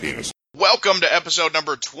Welcome to episode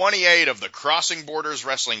number 28 of the Crossing Borders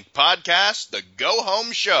Wrestling Podcast, the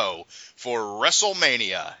go-home show for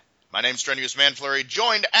WrestleMania. My name's Strenuous Manflurry,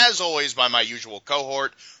 joined as always by my usual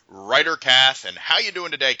cohort, Writer Kath. And how you doing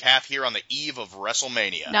today, Kath, here on the eve of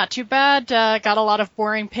WrestleMania? Not too bad. Got a lot of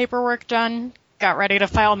boring paperwork done, got ready to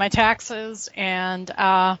file my taxes, and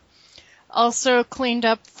also cleaned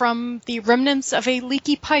up from the remnants of a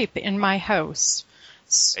leaky pipe in my house.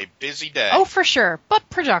 A busy day. Oh, for sure, but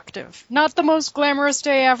productive. Not the most glamorous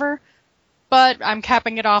day ever, but I'm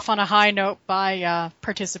capping it off on a high note by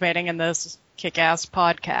participating in this kick-ass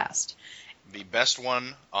podcast. The best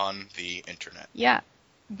one on the internet. Yeah.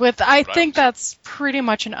 I think that's pretty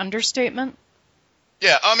much an understatement.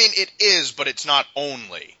 Yeah, I mean, it is, but it's not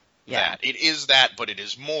only that. It is that, but it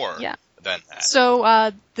is more than that.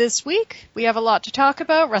 So, this week, we have a lot to talk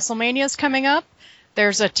about. WrestleMania's coming up.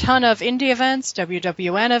 There's a ton of indie events,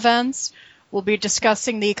 WWN events. We'll be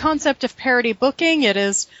discussing the concept of parody booking. It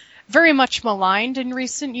is very much maligned in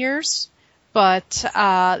recent years, but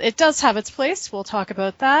it does have its place. We'll talk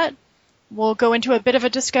about that. We'll go into a bit of a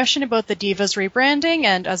discussion about the Divas rebranding,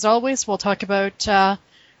 and as always, we'll talk about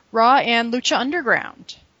Raw and Lucha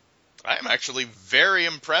Underground. I'm actually very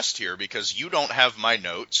impressed here because you don't have my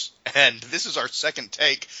notes, and this is our second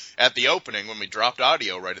take at the opening when we dropped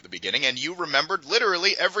audio right at the beginning, and you remembered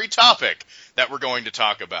literally every topic that we're going to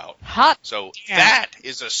talk about. Hot. So that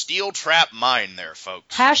is a steel trap mine there,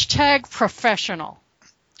 folks. Hashtag professional.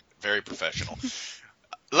 Very professional.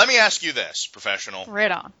 Let me ask you this, professional.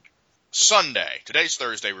 Right on. Sunday, today's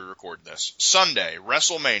Thursday, we record this. Sunday,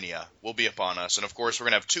 WrestleMania will be upon us, and of course we're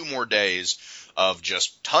going to have 2 more days of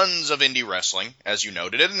just tons of indie wrestling, as you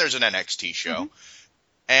noted, and there's an NXT show. Mm-hmm.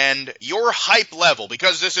 And your hype level,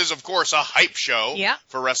 because this is of course a hype show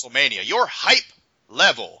for WrestleMania, your hype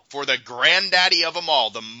level for the granddaddy of them all,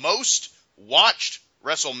 the most watched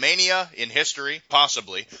WrestleMania in history,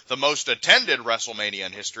 possibly, the most attended WrestleMania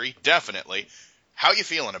in history, definitely. How are you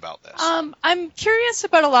feeling about this? I'm curious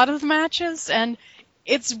about a lot of the matches, and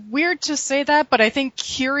it's weird to say that, but I think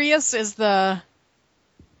curious is the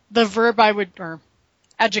verb or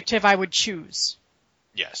adjective I would choose.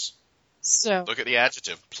 Yes. So look at the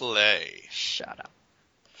adjective, play. Shut up.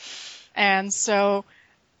 And so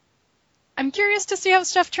I'm curious to see how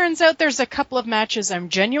stuff turns out. There's a couple of matches I'm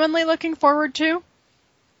genuinely looking forward to.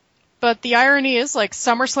 But the irony is, like,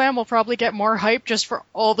 SummerSlam will probably get more hype just for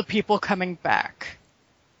all the people coming back.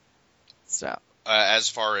 So. As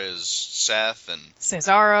far as Seth and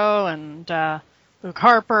Cesaro and Luke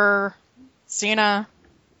Harper, Cena.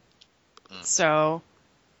 So.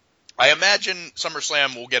 I imagine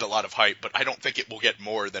SummerSlam will get a lot of hype, but I don't think it will get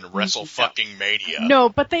more than WrestleMania. No,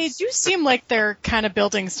 but they do seem like they're kind of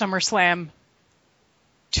building SummerSlam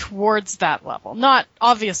towards that level. Not,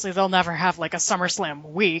 obviously, they'll never have like a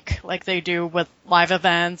SummerSlam week like they do with live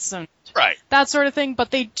events and that sort of thing,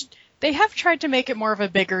 but they have tried to make it more of a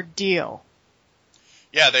bigger deal.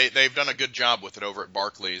 Yeah, they've done a good job with it over at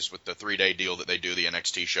Barclays with the 3-day deal that they do the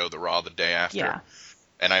NXT show, the Raw, the day after. Yeah.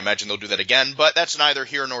 And I imagine they'll do that again, but that's neither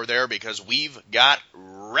here nor there because we've got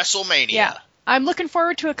WrestleMania. Yeah, I'm looking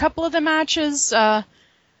forward to a couple of the matches.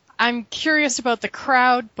 I'm curious about the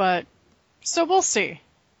crowd, but so we'll see.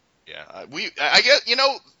 Yeah, I guess,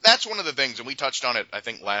 that's one of the things, and we touched on it, I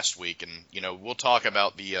think, last week, and, we'll talk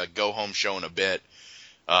about the go-home show in a bit,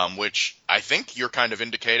 which I think you're kind of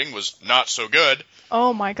indicating was not so good.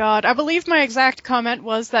 Oh, my God. I believe my exact comment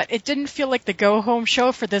was that it didn't feel like the go-home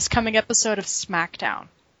show for this coming episode of SmackDown.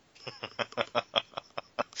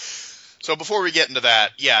 So before we get into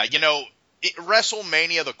that,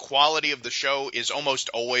 WrestleMania, the quality of the show is almost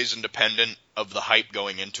always independent of the hype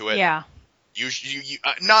going into it. Yeah. You,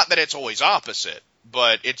 not that it's always opposite,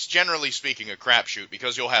 but it's generally speaking a crapshoot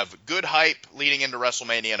because you'll have good hype leading into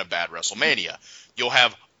WrestleMania and a bad WrestleMania. You'll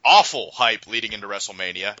have awful hype leading into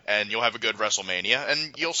WrestleMania, and you'll have a good WrestleMania,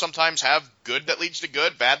 and you'll sometimes have good that leads to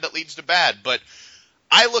good, bad that leads to bad. But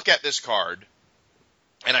I look at this card,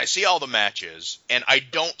 and I see all the matches, and I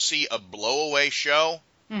don't see a blowaway show,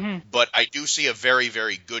 but I do see a very,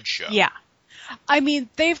 very good show. Yeah. I mean,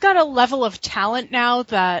 they've got a level of talent now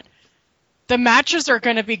that the matches are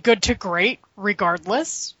going to be good to great,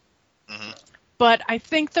 regardless. Mm-hmm. But I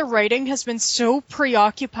think the writing has been so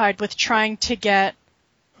preoccupied with trying to get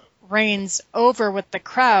Reigns over with the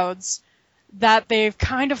crowds that they've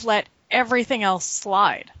kind of let everything else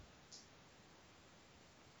slide.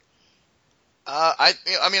 I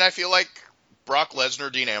mean, I feel like Brock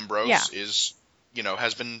Lesnar, Dean Ambrose is,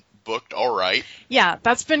 has been booked all right. Yeah,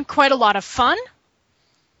 that's been quite a lot of fun.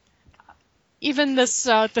 Even this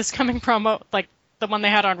coming promo, like the one they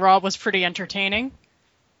had on Raw, was pretty entertaining.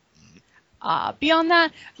 Beyond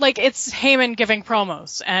that, like, it's Heyman giving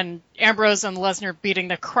promos and Ambrose and Lesnar beating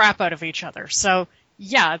the crap out of each other. So,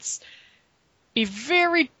 yeah, it's be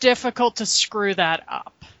very difficult to screw that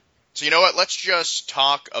up. So you know what? Let's just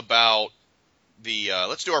talk about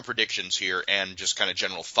let's do our predictions here and just kind of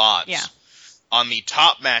general thoughts. Yeah. On the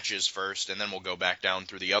top matches first, and then we'll go back down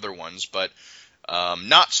through the other ones, but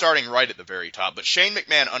not starting right at the very top, but Shane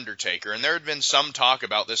McMahon Undertaker, and there had been some talk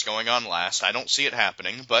about this going on last. I don't see it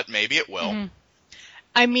happening, but maybe it will. Mm-hmm.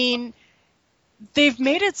 I mean, they've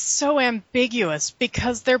made it so ambiguous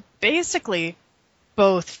because they're basically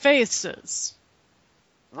both faces.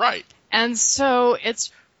 Right. And so it's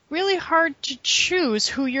really hard to choose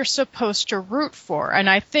who you're supposed to root for, and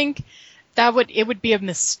I think it would be a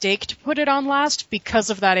mistake to put it on last because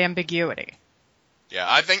of that ambiguity.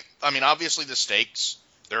 Yeah, obviously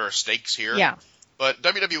there are stakes here. Yeah. But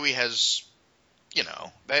WWE has,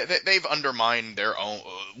 they've undermined their own,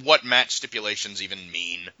 what match stipulations even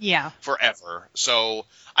mean. Yeah. Forever. So,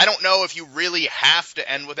 I don't know if you really have to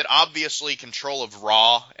end with it. Obviously, Control of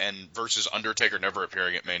Raw and versus Undertaker never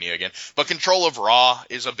appearing at Mania again. But Control of Raw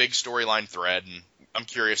is a big storyline thread, and I'm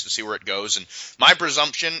curious to see where it goes. And my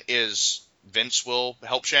presumption is Vince will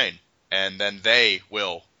help Shane, and then they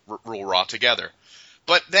will rule Raw together.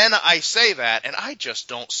 But then I say that, and I just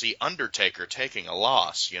don't see Undertaker taking a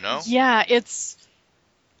loss, Yeah,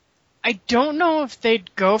 I don't know if they'd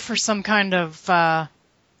go for some kind of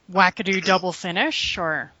wackadoo double finish,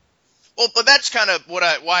 or... Well, but that's kind of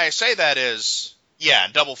why I say that is, yeah,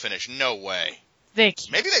 double finish, no way. Maybe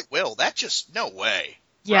they will, that's just no way.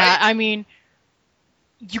 Yeah, right? I mean,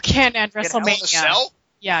 you can't end WrestleMania.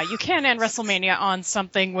 Yeah, you can't end WrestleMania on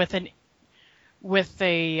something with an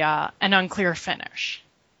unclear finish.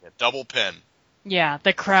 Yeah, double pin. Yeah,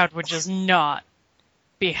 the crowd would just not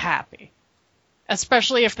be happy.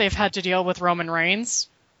 Especially if they've had to deal with Roman Reigns.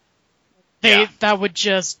 That would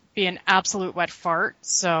just be an absolute wet fart,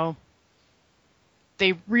 so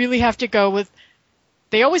they really have to go with...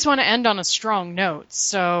 They always want to end on a strong note,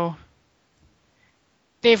 so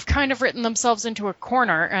they've kind of written themselves into a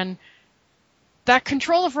corner, and that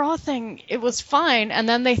Control of Raw thing, it was fine, and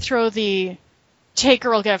then they throw the Taker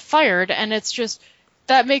will get fired, and it's just,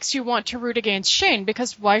 that makes you want to root against Shane,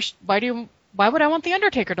 because why would I want The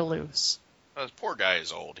Undertaker to lose? Well, this poor guy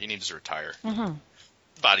is old. He needs to retire. Mm-hmm.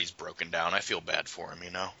 Body's broken down. I feel bad for him,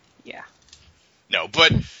 Yeah. No,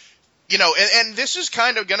 but, and this is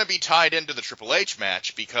kind of going to be tied into the Triple H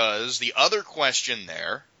match, because the other question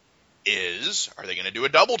there is, are they going to do a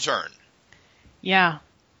double turn? Yeah.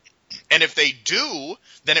 And if they do,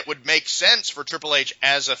 then it would make sense for Triple H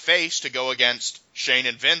as a face to go against Shane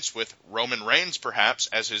and Vince with Roman Reigns perhaps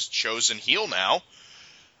as his chosen heel now.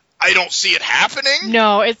 I don't see it happening.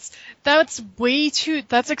 No,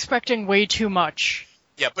 that's expecting way too much.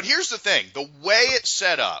 Yeah, but here's the thing. The way it's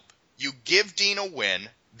set up, you give Dean a win,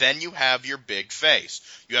 then you have your big face.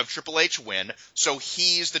 You have Triple H win, so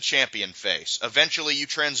he's the champion face. Eventually you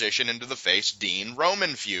transition into the face Dean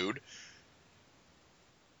Roman feud.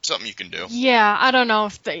 Something you can do. Yeah, I don't know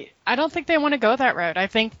I don't think they want to go that route. I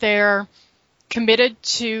think they're committed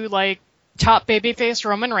to, top babyface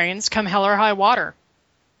Roman Reigns come hell or high water.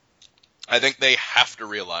 I think they have to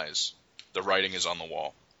realize the writing is on the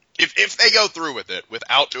wall. If they go through with it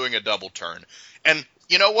without doing a double turn, and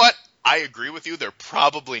you know what? I agree with you, they're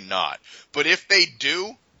probably not. But if they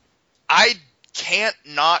do, I can't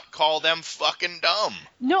not call them fucking dumb.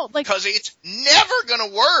 No, because it's never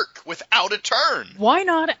gonna work without a turn. Why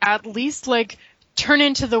not at least, turn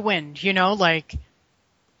into the wind, you know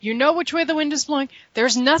which way the wind is blowing.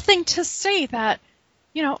 There's nothing to say that,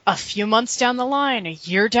 a few months down the line, a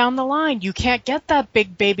year down the line, you can't get that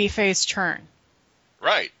big babyface turn.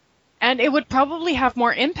 Right. And it would probably have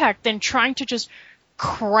more impact than trying to just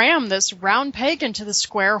cram this round peg into the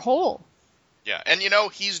square hole. Yeah, and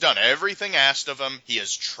he's done everything asked of him. He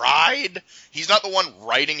has tried. He's not the one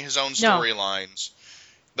writing his own storylines.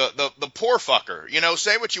 No. The poor fucker.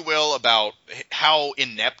 Say what you will about how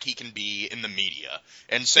inept he can be in the media.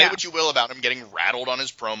 And say what you will about him getting rattled on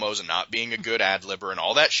his promos and not being a good ad-libber and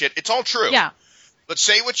all that shit. It's all true. Yeah. But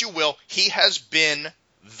say what you will, he has been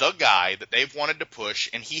the guy that they've wanted to push,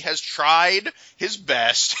 and he has tried his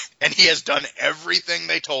best, and he has done everything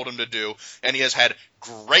they told him to do, and he has had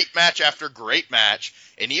great match after great match,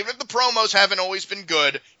 and even if the promos haven't always been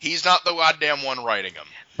good, he's not the goddamn one writing them.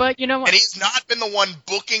 But you know what? And he's not been the one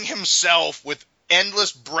booking himself with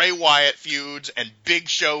endless Bray Wyatt feuds and Big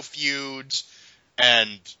Show feuds,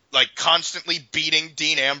 and constantly beating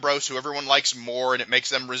Dean Ambrose, who everyone likes more, and it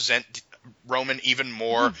makes them resent Roman even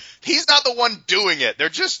more. He's not the one doing it. They're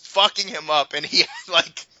just fucking him up, and he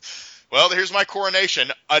well, here's my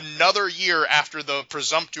coronation another year after the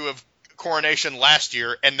presumptive coronation last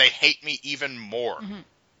year, and they hate me even more. Mm-hmm.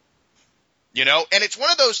 You know? And it's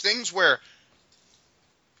one of those things where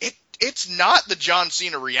it's not the John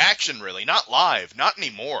Cena reaction, really. Not live. Not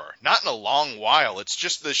anymore. Not in a long while. It's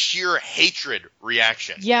just the sheer hatred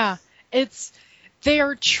reaction. Yeah.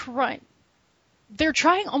 They're trying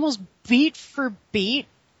almost beat for beat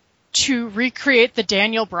to recreate the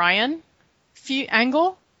Daniel Bryan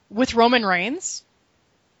angle with Roman Reigns.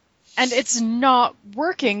 And it's not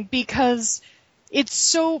working because it's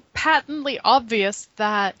so patently obvious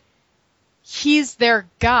that he's their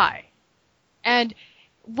guy. And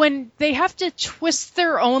when they have to twist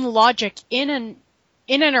their own logic in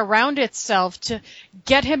and around itself to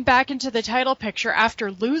get him back into the title picture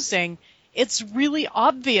after losing, it's really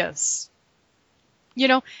obvious. You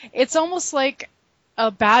know, it's almost like a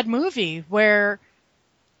bad movie where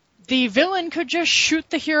the villain could just shoot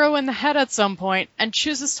the hero in the head at some point and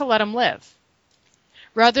chooses to let him live.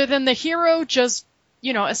 Rather than the hero just,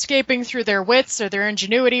 you know, escaping through their wits or their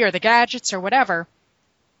ingenuity or the gadgets or whatever.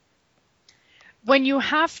 When you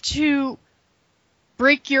have to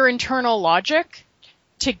break your internal logic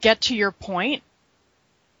to get to your point,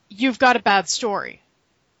 you've got a bad story.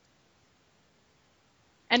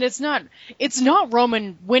 And it's not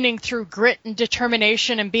Roman winning through grit and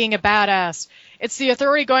determination and being a badass. It's the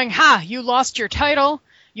Authority going, ha, you lost your title,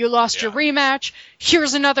 you lost your rematch,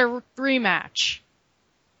 here's another rematch.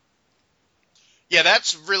 Yeah,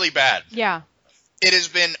 that's really bad. Yeah. It has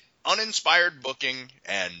been uninspired booking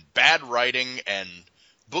and bad writing and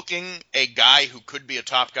booking a guy who could be a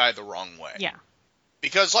top guy the wrong way. Yeah.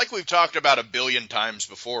 Because like we've talked about a billion times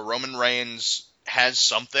before, Roman Reigns has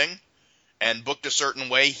something, and booked a certain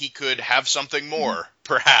way, he could have something more,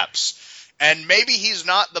 perhaps. And maybe he's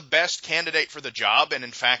not the best candidate for the job, and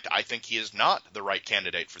in fact, I think he is not the right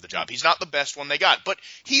candidate for the job. He's not the best one they got, but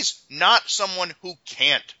he's not someone who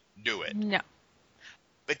can't do it. No.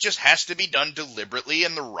 It just has to be done deliberately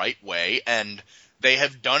in the right way, and they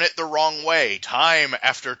have done it the wrong way, time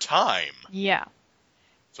after time. Yeah.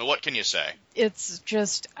 So what can you say? It's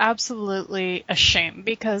just absolutely a shame,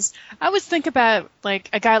 because I always think about like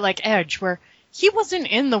a guy like Edge, where he wasn't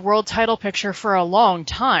in the world title picture for a long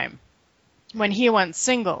time when he went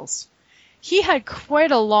singles. He had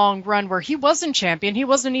quite a long run where he wasn't champion, he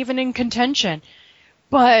wasn't even in contention,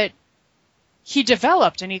 but he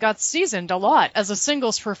developed and he got seasoned a lot as a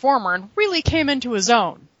singles performer and really came into his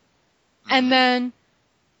own. Mm-hmm. And then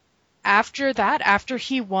after that, after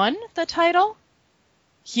he won the title,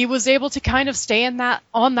 he was able to kind of stay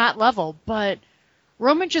on that level, but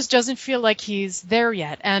Roman just doesn't feel like he's there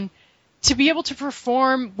yet. And to be able to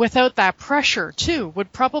perform without that pressure, too,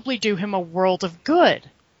 would probably do him a world of good.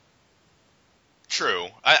 True.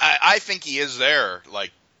 I think he is there.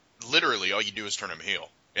 Like, literally, all you do is turn him heel,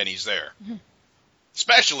 and he's there. Mm-hmm.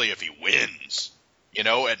 Especially if he wins, you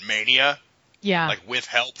know, at Mania. Yeah. Like, with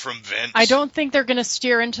help from Vince. I don't think they're going to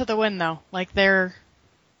steer into the win, though. Like,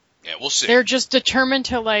 yeah, we'll see. They're just determined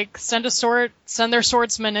to, like, send their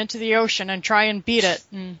swordsman into the ocean and try and beat it,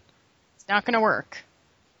 and it's not going to work.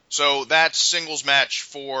 So that's singles match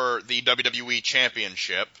for the WWE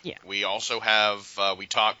Championship. Yeah. We also have, we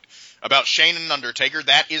talked about Shane and Undertaker.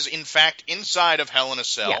 That is, in fact, inside of Hell in a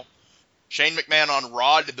Cell. Yeah. Shane McMahon on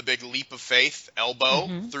Raw did the big leap of faith elbow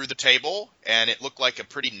through the table, and it looked like a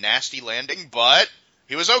pretty nasty landing, but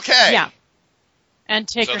he was okay. Yeah. And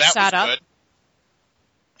Taker sat up. Good.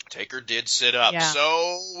 Taker did sit up. Yeah.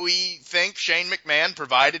 So we think Shane McMahon,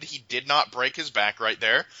 provided he did not break his back right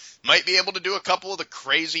there, might be able to do a couple of the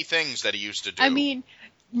crazy things that he used to do. I mean,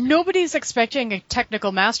 nobody's expecting a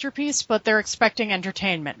technical masterpiece, but they're expecting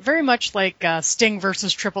entertainment. Very much like Sting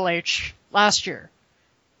versus Triple H last year.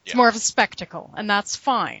 It's more of a spectacle, and that's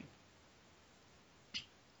fine.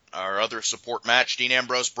 Our other support match, Dean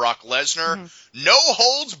Ambrose, Brock Lesnar, no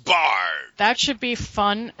holds barred. That should be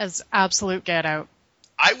fun as absolute get out.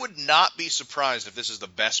 I would not be surprised if this is the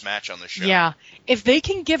best match on the show. Yeah. If they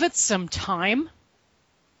can give it some time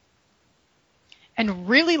and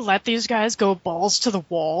really let these guys go balls to the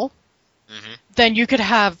wall, then you could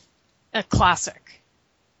have a classic.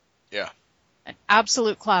 Yeah. An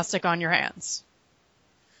absolute classic on your hands.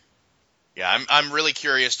 Yeah, I'm really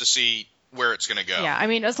curious to see where it's going to go. Yeah, I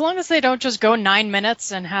mean, as long as they don't just go 9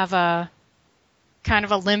 minutes and have a kind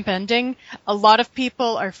of a limp ending, a lot of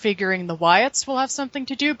people are figuring the Wyatts will have something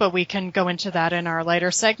to do, but we can go into that in our later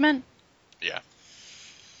segment. Yeah.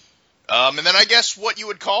 And then I guess what you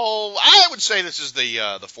would call, I would say this is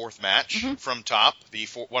the fourth match from top, the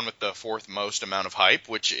one with the fourth most amount of hype,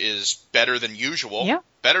 which is better than usual,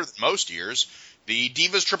 better than most years. The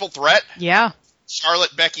Divas Triple Threat. Yeah.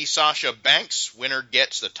 Charlotte, Becky, Sasha, Banks. Winner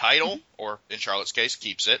gets the title, or in Charlotte's case,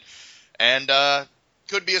 keeps it. And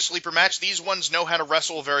could be a sleeper match. These ones know how to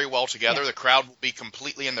wrestle very well together. Yeah. The crowd will be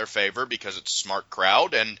completely in their favor because it's a smart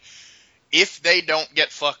crowd. And if they don't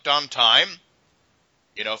get fucked on time,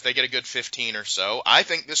 if they get a good 15 or so, I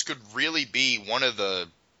think this could really be one of the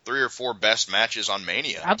 3 or 4 best matches on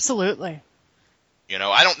Mania. Absolutely.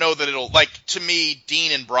 I don't know that it'll, to me,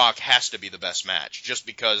 Dean and Brock has to be the best match, just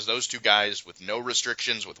because those two guys with no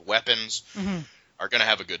restrictions, with weapons, are going to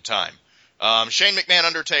have a good time. Shane McMahon,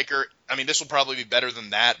 Undertaker, this will probably be better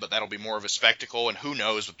than that, but that'll be more of a spectacle, and who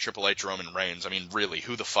knows with Triple H, Roman Reigns. Really,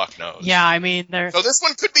 who the fuck knows? Yeah, So this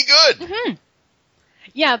one could be good. Mm-hmm.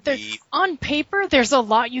 Yeah, on paper, there's a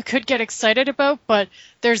lot you could get excited about, but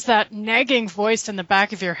there's that nagging voice in the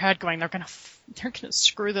back of your head going, they're gonna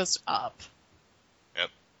screw this up. Yep.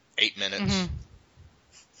 8 minutes.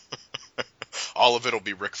 All of it will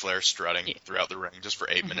be Ric Flair strutting throughout the ring just for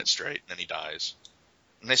 8 minutes straight, and then he dies.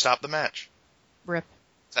 And they stop the match. Rip.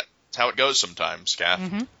 That's how it goes sometimes, Kath.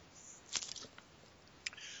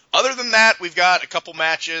 Other than that, we've got a couple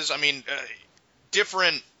matches.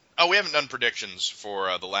 Different... Oh, we haven't done predictions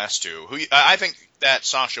for the last two. I think that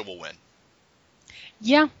Sasha will win.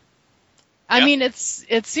 Yeah.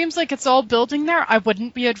 It seems like it's all building there. I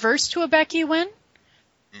wouldn't be adverse to a Becky win.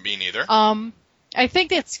 Me neither. I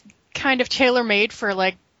think it's kind of tailor-made for,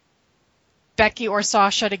 Becky or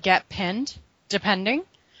Sasha to get pinned, depending.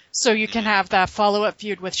 So you can have that follow-up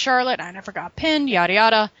feud with Charlotte, I never got pinned, yada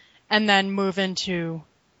yada, and then move into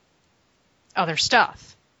other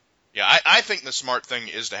stuff. Yeah, I think the smart thing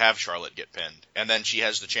is to have Charlotte get pinned, and then she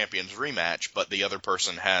has the champion's rematch, but the other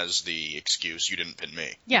person has the excuse, you didn't pin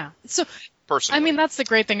me. Yeah, so, personally. That's the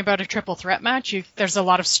great thing about a triple threat match. There's a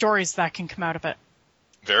lot of stories that can come out of it.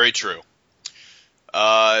 Very true.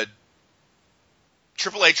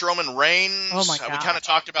 Triple H, Roman Reigns. Oh my God. We kind of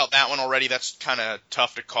talked about that one already. That's kind of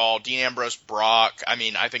tough to call. Dean Ambrose, Brock. I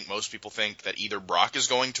think most people think that either Brock is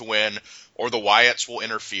going to win or the Wyatts will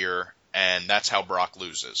interfere, and that's how Brock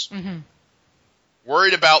loses.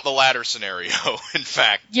 Worried about the latter scenario, in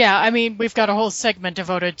fact. Yeah, we've got a whole segment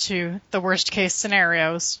devoted to the worst case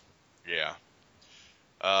scenarios. Yeah.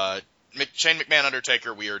 Shane McMahon,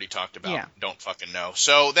 Undertaker, we already talked about. Yeah. Don't fucking know.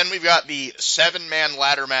 So then we've got the 7-man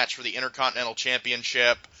ladder match for the Intercontinental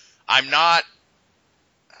Championship. I'm not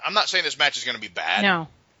saying this match is going to be bad. No.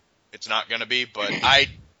 It's not going to be, but I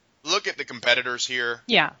look at the competitors here.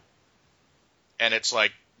 Yeah. And it's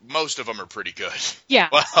most of them are pretty good. Yeah.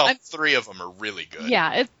 Well, 3 of them are really good.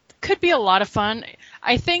 Yeah, it could be a lot of fun.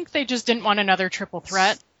 I think they just didn't want another triple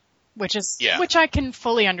threat, which I can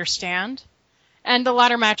fully understand. And the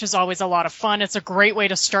ladder match is always a lot of fun. It's a great way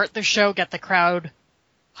to start the show, get the crowd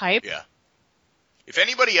hype. Yeah. If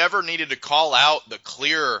anybody ever needed to call out the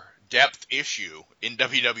clear depth issue in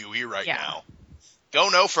WWE right now, go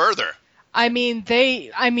no further.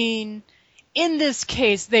 In this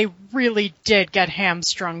case, they really did get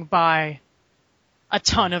hamstrung by a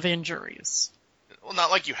ton of injuries. Well, not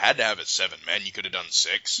like you had to have it 7 men. You could have done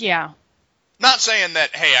 6. Yeah. Not saying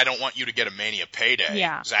that, hey, I don't want you to get a Mania payday,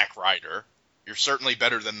 Yeah. Zack Ryder. You're certainly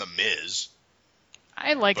better than The Miz.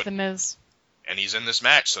 I like The Miz. And he's in this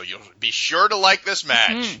match, so you'll be sure to like this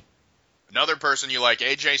match. Another person you like,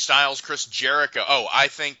 AJ Styles, Chris Jericho. Oh, I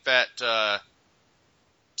think that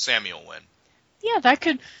Sammy will win. Yeah,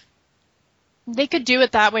 they could do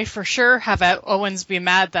it that way for sure. Have Owens be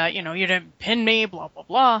mad that, you didn't pin me, blah, blah,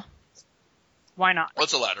 blah. Why not? Well,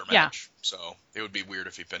 it's a ladder match, so it would be weird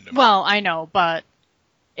if he pinned him. Well, I know, but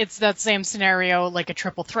it's that same scenario like a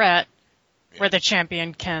triple threat where the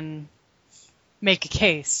champion can make a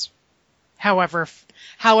case, however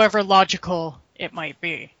logical it might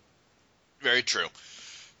be. Very true.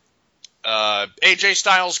 AJ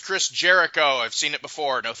Styles, Chris Jericho. I've seen it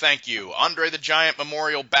before. No, thank you. Andre the Giant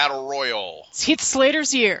Memorial Battle Royal. It's Heath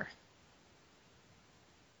Slater's year.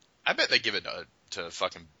 I bet they give it to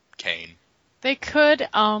fucking Kane. They could.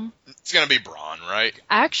 It's gonna be Braun, right?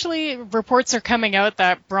 Actually, reports are coming out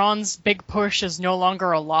that Braun's big push is no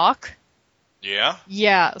longer a lock. Yeah?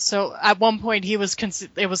 Yeah, so at one point it was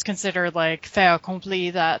considered fait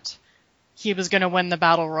accompli that he was going to win the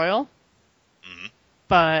Battle Royal. Mm-hmm.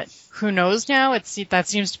 But who knows now? That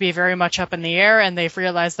seems to be very much up in the air, and they've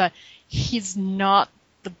realized that he's not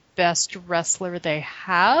the best wrestler they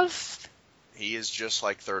have. He is just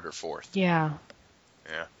 3rd or 4th. Yeah.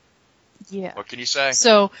 Yeah. Yeah. What can you say?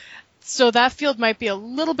 So that field might be a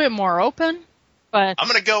little bit more open, but... I'm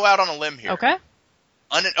going to go out on a limb here. Okay.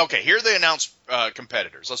 Okay, here are the announced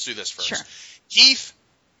competitors. Let's do this first. Sure. Heath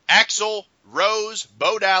Axel, Rose,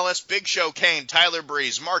 Bo Dallas, Big Show Kane, Tyler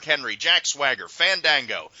Breeze, Mark Henry, Jack Swagger,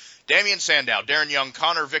 Fandango, Damian Sandow, Darren Young,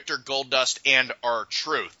 Connor Victor, Goldust, and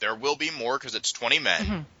R-Truth. There will be more because it's 20 men.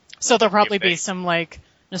 Mm-hmm. So there'll probably be some, like,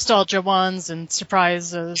 nostalgia ones and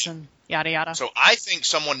surprises and yada yada. So I think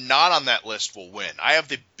someone not on that list will win. I have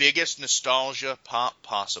the biggest nostalgia pop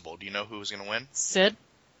possible. Do you know who's going to win? Sid?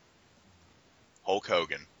 Hulk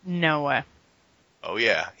Hogan. No way. Oh,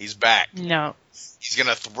 yeah. He's back. No. He's going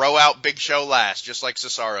to throw out Big Show last, just like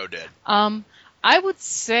Cesaro did. I would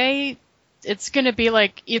say it's going to be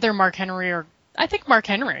like either Mark Henry or... I think Mark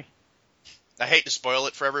Henry. I hate to spoil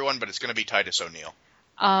it for everyone, but it's going to be Titus O'Neil.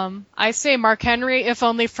 I say Mark Henry, if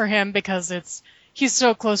only for him, because he's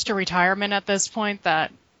so close to retirement at this point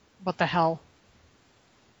that... What the hell?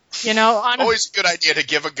 You know... Always a good idea to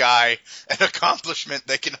give a guy an accomplishment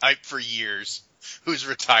they can hype for years who's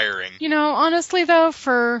retiring. You know, honestly, though,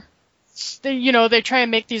 they try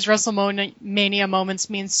and make these WrestleMania moments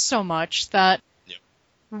mean so much that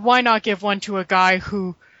why not give one to a guy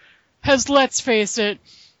who has, let's face it,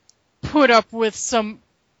 put up with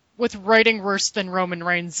writing worse than Roman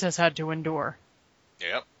Reigns has had to endure.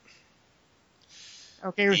 Yep.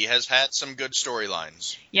 Okay. He has had some good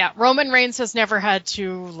storylines. Yeah, Roman Reigns has never had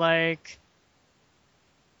to, like,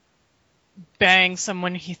 bang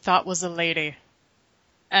someone he thought was a lady.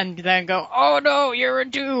 And then go, oh no, you're a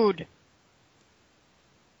dude.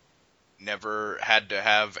 Never had to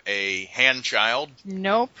have a hand child.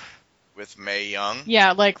 Nope. With Mae Young.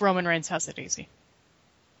 Yeah, like Roman Reigns has it easy.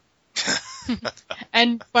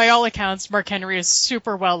 And by all accounts, Mark Henry is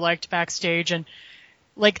super well liked backstage and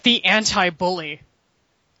like the anti-bully,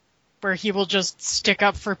 where he will just stick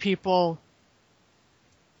up for people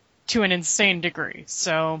to an insane degree.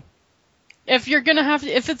 So if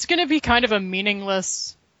it's gonna be kind of a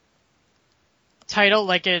meaningless title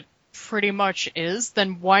like it pretty much is,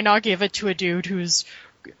 then why not give it to a dude who's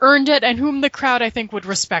earned it and whom the crowd, I think, would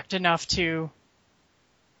respect enough to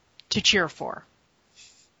cheer for.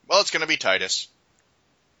 Well, it's going to be Titus.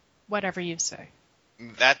 Whatever you say.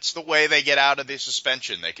 That's the way they get out of the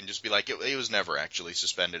suspension. They can just be like, he was never actually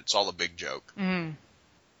suspended. It's all a big joke. Mm.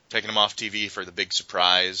 Taking him off TV for the big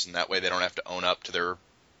surprise, and that way they don't have to own up to their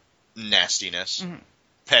nastiness,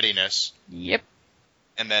 pettiness. Yep.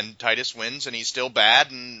 And then Titus wins, and he's still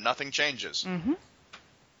bad, and nothing changes. Mm-hmm.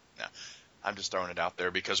 No, I'm just throwing it out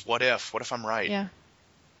there because what if? What if I'm right? Yeah.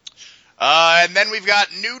 And then we've got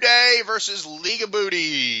New Day versus League of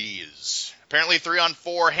Booties. Apparently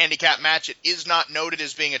 3-on-4 handicap match. It is not noted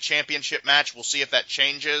as being a championship match. We'll see if that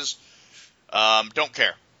changes. Don't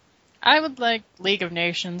care. I would like League of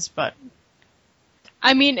Nations, but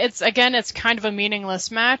I mean, it's kind of a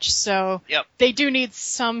meaningless match, so They do need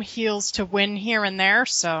some heels to win here and there,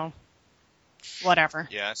 so whatever.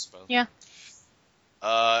 Yeah, I suppose. Yeah.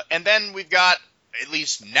 And then we've got, at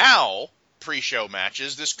least now, pre-show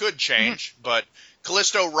matches. This could change, but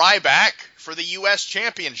Kalisto Ryback for the U.S.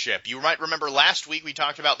 Championship. You might remember last week we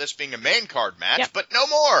talked about this being a main card match, but no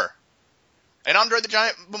more. And Andre the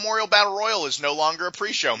Giant Memorial Battle Royal is no longer a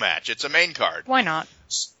pre-show match. It's a main card. Why not?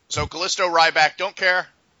 So Kalisto Ryback, don't care?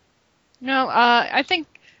 No,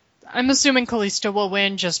 I'm assuming Kalisto will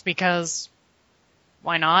win just because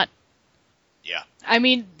why not? Yeah. I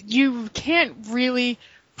mean, you can't really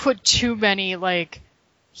put too many, like,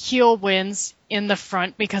 heel wins in the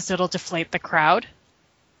front because it'll deflate the crowd.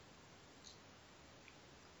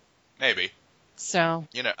 Maybe. So.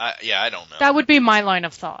 You know, I don't know. That would be my line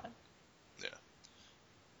of thought. Yeah.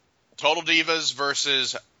 Total Divas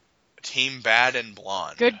versus Team Bad and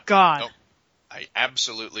Blonde. Good God. No, I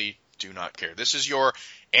absolutely do not care. This is your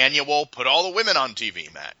annual put all the women on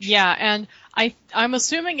TV match. Yeah, and I'm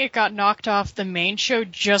assuming it got knocked off the main show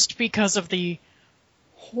just because of the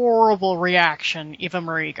horrible reaction Eva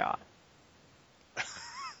Marie got.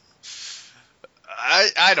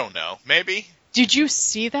 I don't know. Maybe. Did you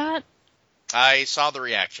see that? I saw the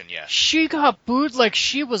reaction, yes. She got booed like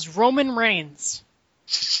she was Roman Reigns.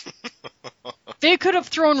 They could have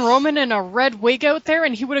thrown Roman in a red wig out there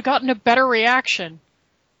and he would have gotten a better reaction.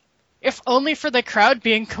 If only for the crowd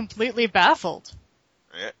being completely baffled.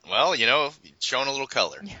 Yeah, well, you know, showing a little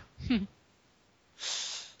color. Yeah.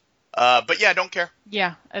 But yeah, don't care.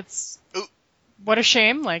 Yeah, it's... Ooh. What a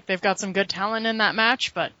shame. Like, they've got some good talent in that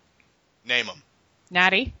match, but... Name them.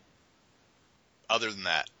 Natty. Other than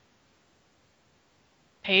that.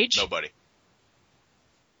 Paige. Nobody.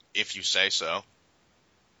 If you say so.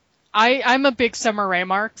 I'm a big Summer Rae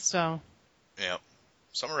mark, so... Yeah.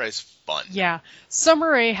 Summer Rae's fun. Yeah.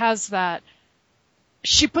 Summer Rae has that...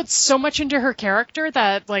 She puts so much into her character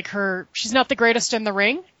that, like, she's not the greatest in the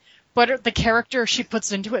ring, but the character she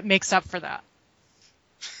puts into it makes up for that.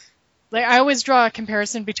 Like, I always draw a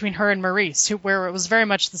comparison between her and Maurice, where it was very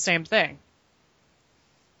much the same thing.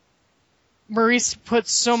 Maurice put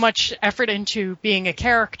so much effort into being a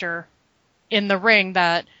character in the ring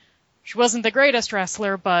that she wasn't the greatest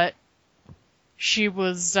wrestler, but she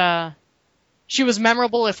was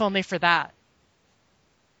memorable, if only for that.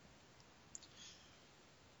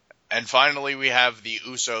 And finally, we have the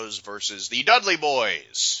Usos versus the Dudley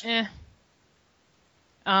Boys.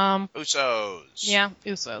 Usos. Yeah,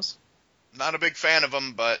 Usos. Not a big fan of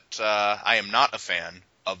them, but I am not a fan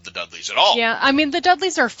of the Dudleys at all. Yeah, I mean, the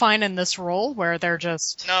Dudleys are fine in this role, where they're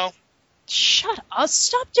just... No. Shut up,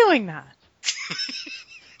 stop doing that.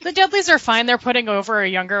 The Dudleys are fine, they're putting over a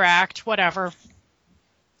younger act, whatever.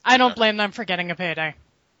 I don't blame them for getting a payday.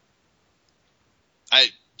 I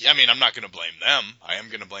mean, I'm not going to blame them. I am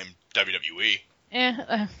going to blame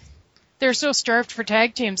WWE. They're so starved for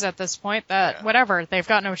tag teams at this point that, whatever, they've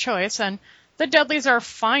got no choice, and the Dudleys are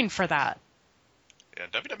fine for that. Yeah,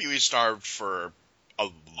 WWE's starved for a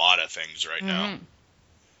lot of things right now.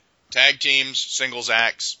 Tag teams, singles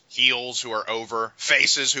acts, heels who are over,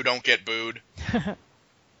 faces who don't get booed.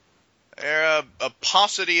 They're a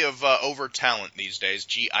paucity of over talent these days.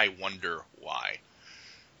 Gee, I wonder why.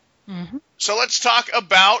 So let's talk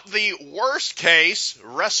about the worst case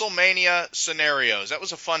WrestleMania scenarios. That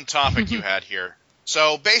was a fun topic you had here.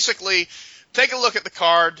 So basically, take a look at the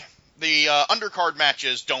card. The undercard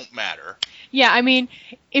matches don't matter. Yeah, I mean,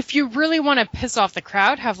 if you really want to piss off the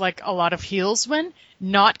crowd, have like a lot of heels win,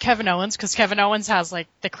 not Kevin Owens, because Kevin Owens has like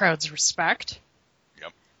the crowd's respect.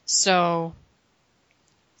 Yep. So,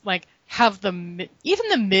 like, have even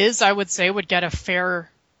the Miz, I would say, would get a fair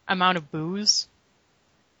amount of boos.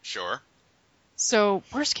 Sure. So,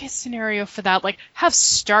 worst case scenario for that, like, have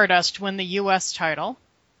Stardust win the U.S. title.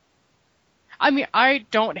 I mean, I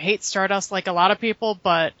don't hate Stardust like a lot of people,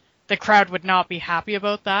 but the crowd would not be happy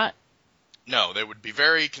about that. No, they would be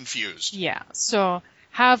very confused. Yeah, so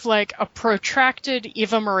have, like, a protracted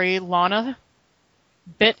Eva Marie Lana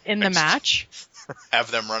bit in the match. Have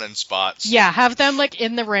them running spots. Yeah, have them, like,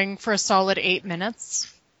 in the ring for a solid 8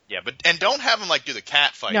 minutes. Yeah, and don't have them, like, do the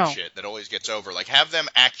cat fight shit that always gets over. Like, have them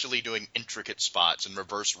actually doing intricate spots and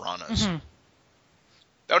reverse ranas.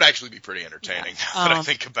 That would actually be pretty entertaining, now that I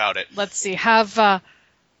think about it. Let's see, have,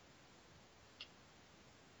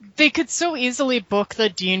 they could so easily book the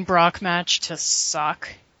Dean Brock match to suck.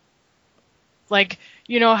 Like,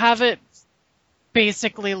 you know, have it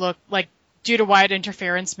basically look like, due to wide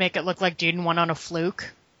interference, make it look like Dean won on a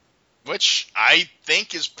fluke. Which I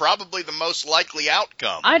think is probably the most likely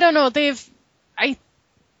outcome. I don't know, I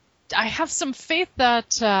have some faith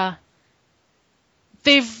that,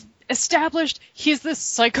 they've established he's this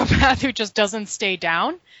psychopath who just doesn't stay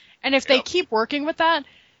down, and if they keep working with that,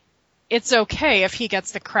 it's okay if he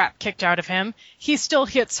gets the crap kicked out of him. He still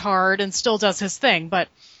hits hard and still does his thing, but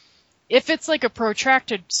if it's like a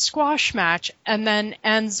protracted squash match and then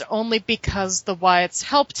ends only because the Wyatts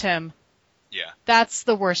helped him, that's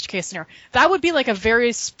the worst case scenario. That would be like a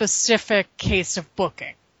very specific case of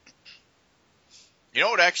booking. You know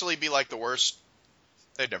what would actually be like the worst?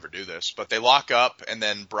 They'd never do this, but they lock up and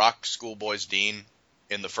then Brock schoolboys Dean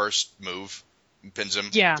in the first move, pins him,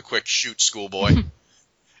 the quick shoot schoolboy,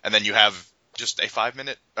 and then you have just a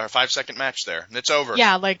 5-second match there, and it's over.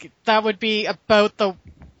 Yeah, like that would be about the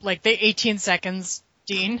 18 seconds,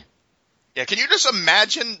 Dean. Yeah, can you just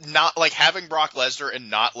imagine not like having Brock Lesnar and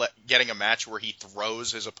not getting a match where he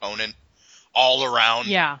throws his opponent all around?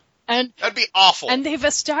 Yeah. And that'd be awful. And they've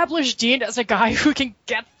established Dean as a guy who can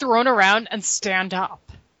get thrown around and stand up.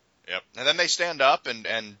 Yep. And then they stand up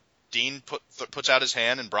and Dean puts out his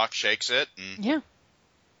hand and Brock shakes it and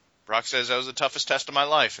Brock says that was the toughest test of my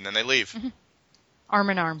life, and then they leave. Arm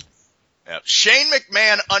in arm. Yep. Shane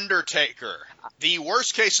McMahon Undertaker. The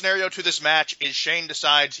worst case scenario to this match is Shane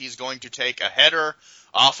decides he's going to take a header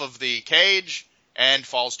off of the cage and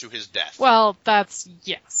falls to his death. Well, that's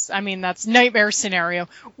nightmare scenario.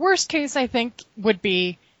 Worst case, I think, would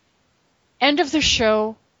be end of the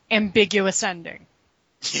show, ambiguous ending.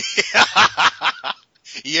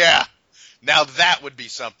 Yeah. Now that would be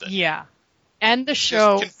something. Yeah. End the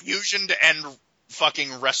show. Just confusion to end fucking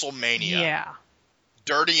WrestleMania. Yeah.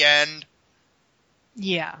 Dirty end.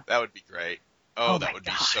 Yeah. That would be great. Oh, that would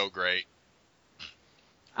be so great.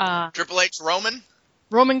 Triple H Roman?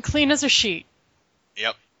 Roman clean as a sheet.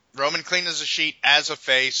 Yep. Roman clean as a sheet as a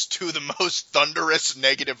face to the most thunderous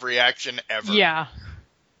negative reaction ever. Yeah.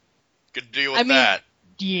 Could deal with that.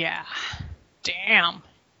 Yeah. Damn.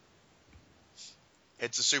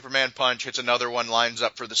 Hits a Superman punch, hits another one, lines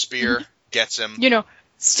up for the spear, gets him. You know,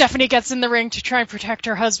 Stephanie gets in the ring to try and protect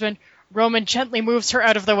her husband. Roman gently moves her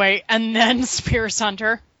out of the way and then spears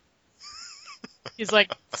Hunter. He's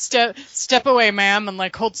like, step away, ma'am, and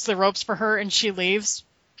like holds the ropes for her, and she leaves.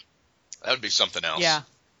 That would be something else. Yeah.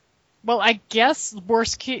 Well, I guess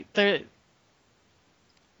they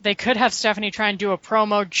could have Stephanie try and do a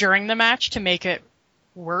promo during the match to make it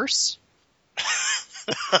worse.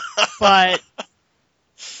 But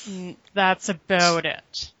that's about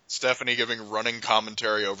it. Stephanie giving running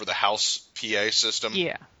commentary over the house PA system.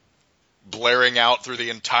 Yeah. Blaring out through the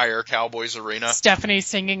entire Cowboys arena. Stephanie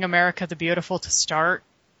singing America the Beautiful to start.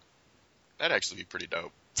 That'd actually be pretty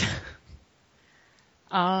dope.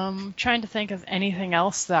 Trying to think of anything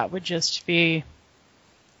else that would just be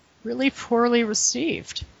really poorly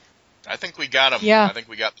received. I think we got him. Yeah. I think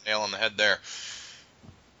we got the nail on the head there.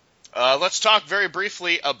 Let's talk very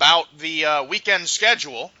briefly about the weekend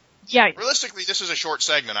schedule. Yeah. Realistically, this is a short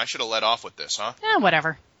segment. I should have led off with this, huh?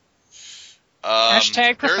 Whatever.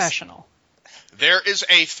 Hashtag professional. There is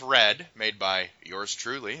a thread made by yours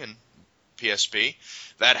truly and PSP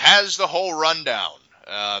that has the whole rundown.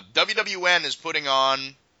 WWN is putting on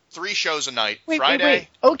 3 shows a night. Friday. Wait.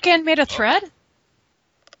 Oatgan made a thread?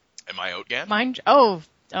 Am I Oatgan? Mine. Oh,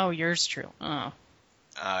 yours true. Oh.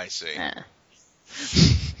 I see.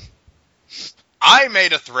 I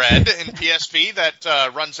made a thread in PSP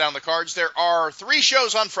that runs down the cards. There are 3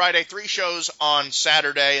 shows on Friday, 3 shows on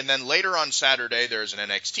Saturday, and then later on Saturday there's an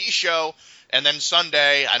NXT show, and then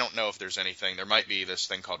Sunday, I don't know if there's anything. There might be this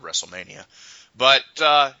thing called WrestleMania. But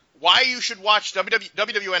why you should watch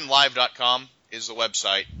WWNlive.com is the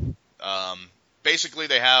website. Basically,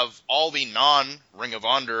 they have all the non-Ring of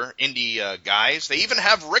Honor indie guys. They even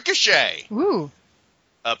have Ricochet. Ooh.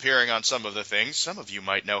 Appearing on some of the things. Some of you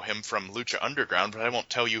might know him from Lucha Underground, but I won't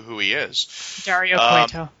tell you who he is. Dario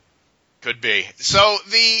Cueto. Could be. So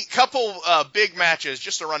the couple big matches,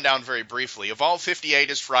 just to run down very briefly. Evolve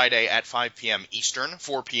 58 is Friday at 5 p.m. Eastern,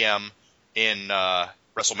 4 p.m. in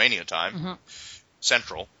WrestleMania time,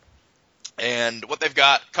 Central. And what they've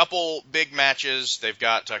got, couple big matches. They've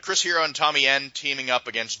got Chris Hero and Tommy End teaming up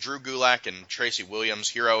against Drew Gulak and Tracy Williams.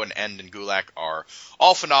 Hero and End and Gulak are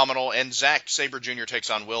all phenomenal. And Zack Sabre Jr. takes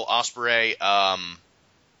on Will Ospreay.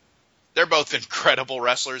 They're both incredible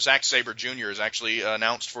wrestlers. Zack Sabre Jr. is actually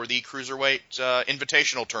announced for the Cruiserweight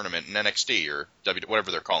Invitational Tournament in NXT, or whatever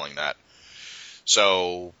they're calling that.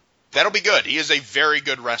 So that'll be good. He is a very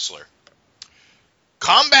good wrestler.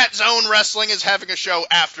 Combat Zone Wrestling is having a show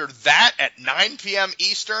after that at 9 p.m.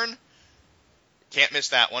 Eastern. Can't miss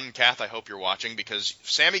that one. Kath, I hope you're watching, because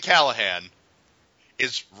Sami Callihan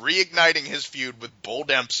is reigniting his feud with Bull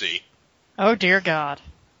Dempsey. Oh, dear God.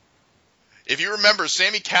 If you remember,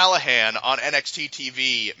 Sami Callihan on NXT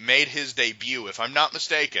TV made his debut, if I'm not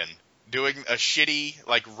mistaken, doing a shitty,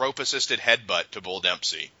 rope-assisted headbutt to Bull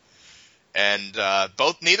Dempsey. And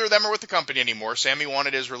neither of them are with the company anymore. Sami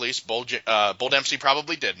wanted his release. Bull Dempsey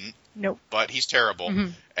probably didn't. Nope. But he's terrible.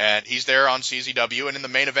 Mm-hmm. And he's there on CZW. And in the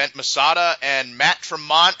main event, Masada and Matt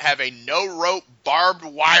Tremont have a no-rope barbed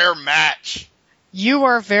wire match. You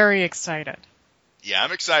are very excited. Yeah,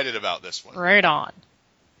 I'm excited about this one. Right on.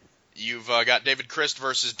 You've got David Christ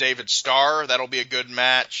versus David Starr. That'll be a good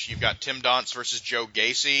match. You've got Tim Donst versus Joe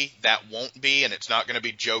Gacy. That won't be, and it's not going to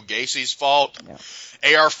be Joe Gacy's fault.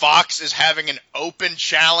 Yeah. AR Fox is having an open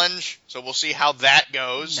challenge, so we'll see how that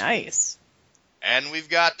goes. Nice. And we've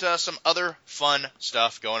got some other fun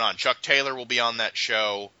stuff going on. Chuck Taylor will be on that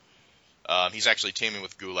show. He's actually teaming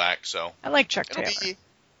with Gulak, so I like Chuck Taylor.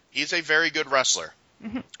 He's a very good wrestler.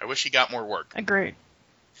 Mm-hmm. I wish he got more work. Agreed.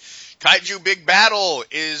 Kaiju Big Battle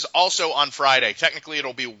is also on Friday. Technically,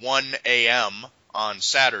 it'll be 1 a.m. on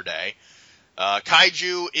Saturday.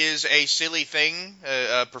 Kaiju is a silly thing,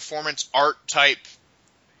 a performance art type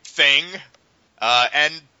thing,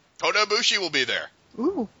 and Kota Ibushi will be there.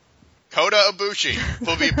 Ooh. Kota Ibushi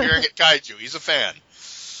will be appearing at Kaiju. He's a fan.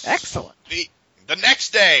 Excellent. The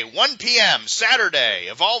next day, 1 p.m., Saturday,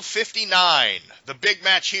 Evolve 59. The big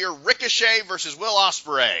match here, Ricochet versus Will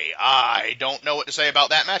Ospreay. I don't know what to say about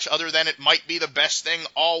that match other than it might be the best thing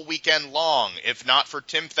all weekend long, if not for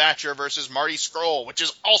Tim Thatcher versus Marty Scurll, which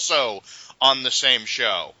is also on the same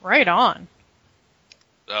show. Right on.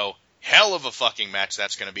 So, hell of a fucking match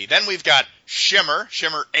that's going to be. Then we've got Shimmer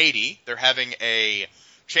 80. They're having a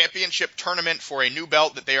championship tournament for a new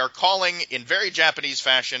belt that they are calling, in very Japanese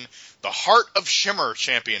fashion, the Heart of Shimmer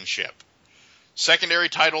Championship. Secondary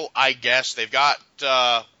title, I guess. They've got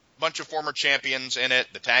a bunch of former champions in it,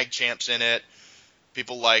 the tag champs in it,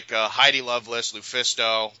 people like Heidi Lovelace,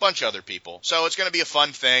 Lufisto, a bunch of other people. So it's going to be a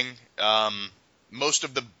fun thing. Most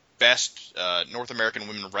of the best North American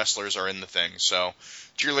women wrestlers are in the thing. So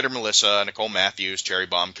Cheerleader Melissa, Nicole Matthews, Cherry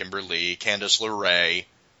Bomb Kimberly, Candice LeRae,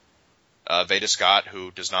 Veda Scott,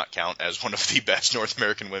 who does not count as one of the best North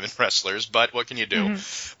American women wrestlers, but what can you do?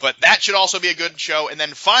 Mm-hmm. But that should also be a good show. And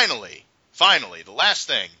then finally, the last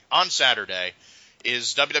thing on Saturday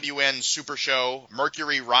is WWN Super Show,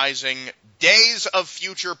 Mercury Rising, Days of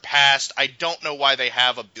Future Past. I don't know why they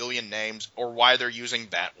have a billion names or why they're using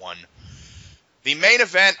that one. The main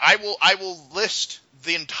event, I will list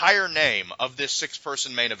the entire name of this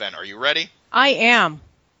 6-person main event. Are you ready? I am.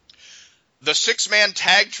 The six-man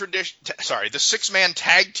tag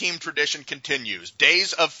team tradition continues.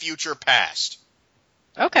 Days of Future Past.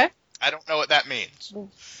 Okay. I don't know what that means.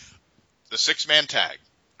 The 6-man tag.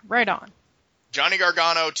 Right on. Johnny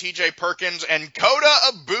Gargano, TJ Perkins, and Kota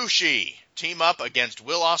Ibushi team up against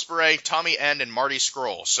Will Ospreay, Tommy End, and Marty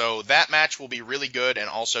Scurll. So that match will be really good, and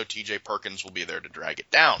also TJ Perkins will be there to drag it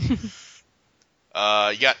down.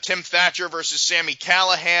 You got Tim Thatcher versus Sami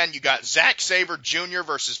Callihan. You got Zack Sabre Jr.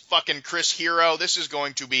 versus fucking Chris Hero. This is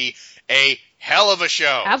going to be a hell of a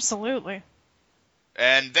show. Absolutely.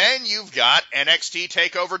 And then you've got NXT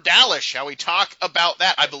TakeOver Dallas. Shall we talk about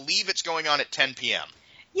that? I believe it's going on at 10 p.m.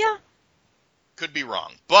 Yeah. Could be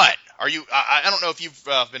wrong. But are you? I don't know if you've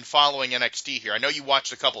been following NXT here. I know you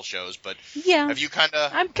watched a couple shows, but yeah. Have you kind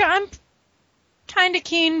of? I'm kind of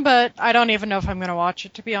keen, but I don't even know if I'm going to watch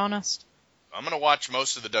it, to be honest. I'm going to watch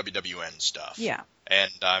most of the WWN stuff. Yeah.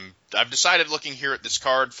 And I've decided, looking here at this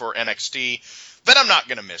card for NXT, that I'm not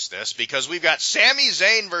going to miss this because we've got Sami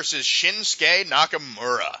Zayn versus Shinsuke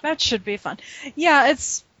Nakamura. That should be fun. Yeah,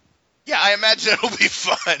 Yeah, I imagine it'll be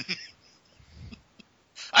fun.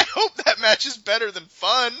 I hope that match is better than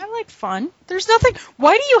fun. I like fun. There's nothing.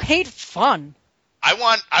 Why do you hate fun? I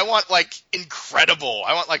want like incredible.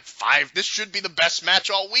 I want like 5. This should be the best match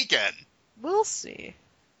all weekend. We'll see.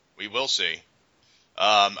 We will see.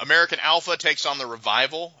 American Alpha takes on the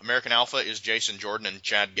Revival. American Alpha is Jason Jordan and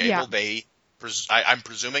Chad Gable. Yeah. I'm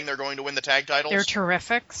presuming they're going to win the tag titles. They're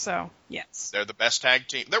terrific, so yes. They're the best tag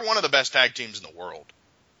team. They're one of the best tag teams in the world.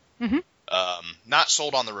 Mm-hmm. Not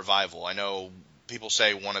sold on the Revival. I know people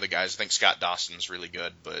say one of the guys, I think Scott Dawson's really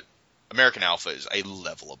good, but American Alpha is a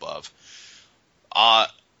level above.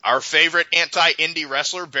 Our favorite anti-indie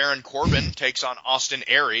wrestler, Baron Corbin, takes on Austin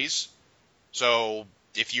Aries. So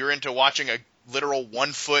if you're into watching a literal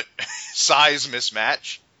 1-foot size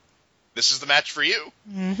mismatch, this is the match for you.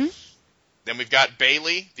 Mm-hmm. Then we've got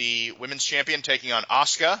Bayley, the women's champion, taking on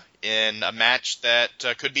Asuka in a match that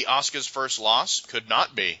could be Asuka's first loss, could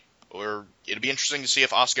not be. Or it'll be interesting to see if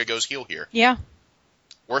Asuka goes heel here. Yeah.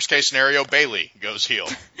 Worst case scenario, Bayley goes heel.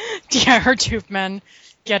 Yeah, her tube men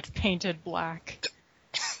get painted black.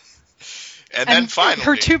 And then finally,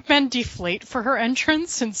 her tube men deflate for her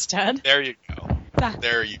entrance instead. There you go.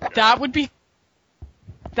 There you go. That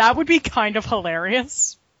would be kind of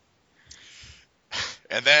hilarious.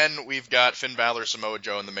 And then we've got Finn Balor, Samoa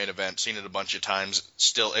Joe in the main event. Seen it a bunch of times.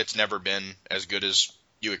 Still, it's never been as good as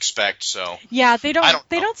you expect. So yeah, they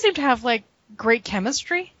don't seem to have like great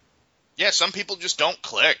chemistry. Yeah, some people just don't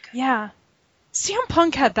click. Yeah, CM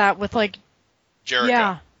Punk had that with like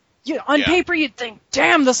Jericho. Yeah, on paper you'd think,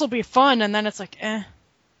 damn, this will be fun, and then it's like, eh.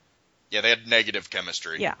 Yeah, they had negative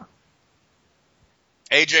chemistry. Yeah.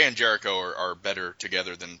 AJ and Jericho are better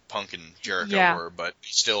together than Punk and Jericho were, but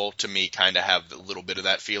still, to me, kind of have a little bit of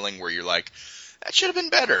that feeling where you're like, that should have been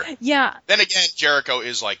better. Yeah. Then again, Jericho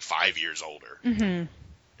is like 5 years older. Mm-hmm.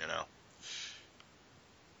 You know.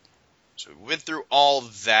 So we went through all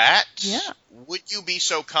that. Yeah. Would you be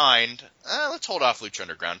so kind? Let's hold off Lucha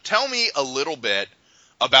Underground. Tell me a little bit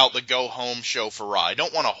about the Go Home show for Raw. I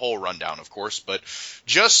don't want a whole rundown, of course, but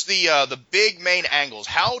just the big main angles.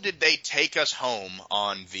 How did they take us home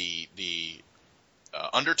on the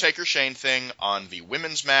Undertaker Shane thing, on the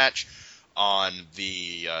women's match, on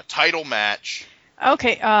the title match?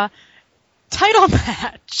 Okay, title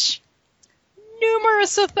match.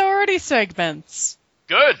 Numerous authority segments.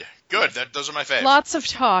 Good. Those are my favorite. Lots of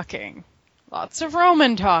talking. Lots of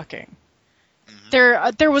Roman talking.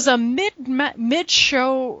 There was a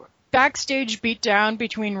mid-show backstage beatdown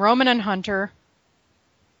between Roman and Hunter.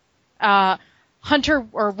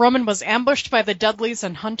 Roman was ambushed by the Dudleys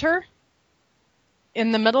and Hunter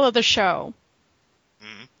in the middle of the show.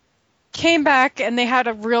 Mm-hmm. Came back and they had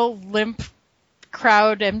a real limp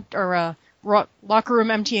crowd locker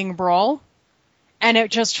room emptying brawl, and it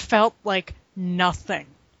just felt like nothing.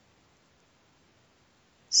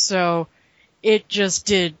 So it just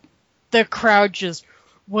did. The crowd just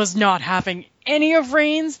was not having any of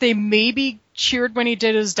Reigns. They maybe cheered when he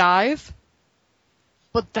did his dive,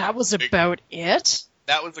 but that was about it.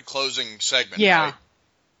 That was the closing segment, yeah. Right?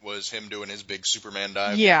 Was him doing his big Superman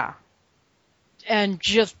dive? Yeah. And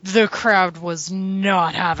just the crowd was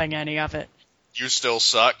not having any of it. You still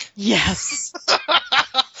suck. Yes.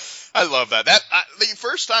 I love that. The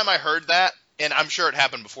first time I heard that, and I'm sure it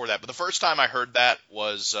happened before that, but the first time I heard that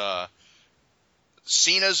was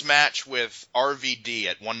Cena's match with RVD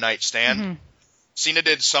at One Night Stand. Mm-hmm. Cena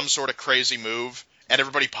did some sort of crazy move, and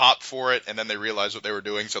everybody popped for it, and then they realized what they were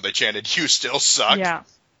doing, so they chanted, "You still suck." Yeah.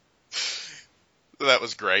 That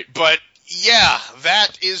was great. But, yeah,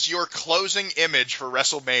 that is your closing image for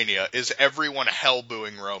WrestleMania, is everyone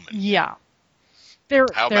hell-booing Roman. Yeah. There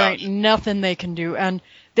ain't nothing they can do, and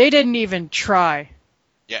they didn't even try.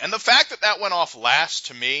 Yeah, and the fact that went off last,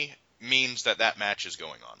 to me, means that match is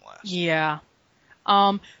going on last. Yeah.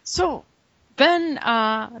 So then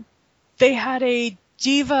they had a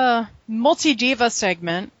multi-diva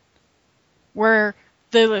segment where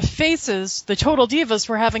the faces, the Total Divas,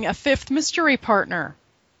 were having a fifth mystery partner.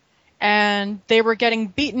 And they were getting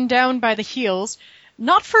beaten down by the heels,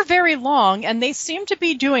 not for very long, and they seemed to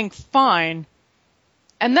be doing fine.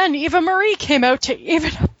 And then Eva Marie came out to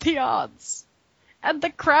even up the odds. And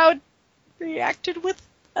the crowd reacted with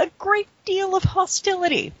a great deal of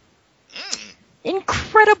hostility.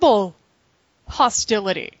 Incredible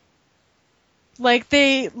hostility. Like,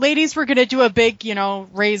 ladies were going to do a big,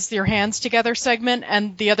 raise your hands together segment,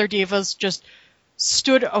 and the other divas just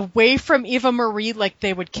stood away from Eva Marie like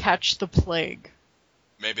they would catch the plague.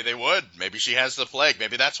 Maybe they would. Maybe she has the plague.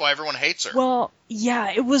 Maybe that's why everyone hates her. Well,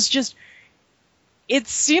 yeah, it was just... It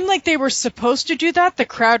seemed like they were supposed to do that. The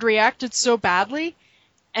crowd reacted so badly,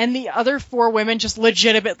 and the other four women just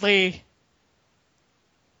legitimately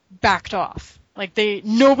backed off. Like,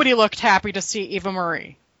 nobody looked happy to see Eva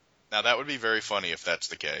Marie. Now, that would be very funny if that's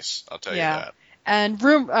the case. I'll tell you that. And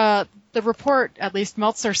the report, at least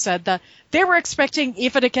Meltzer said, that they were expecting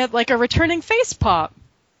Eva to get, like, a returning face pop.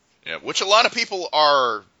 Yeah, which a lot of people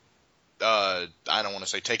are, I don't want to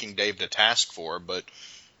say taking Dave to task for, but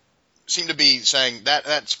seem to be saying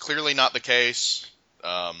that's clearly not the case.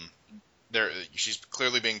 She's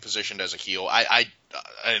clearly being positioned as a heel. I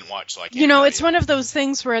didn't watch, so I can't tell it's one of those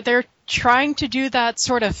things where they're trying to do that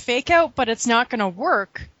sort of fake out, but it's not going to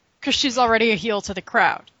work because she's already a heel to the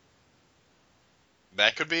crowd.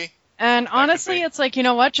 That could be. And honestly, it's like, you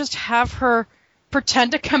know what? Just have her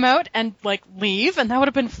pretend to come out and, like, leave, and that would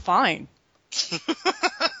have been fine.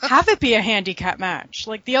 Have it be a handicap match.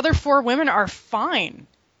 Like, the other four women are fine.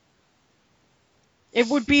 It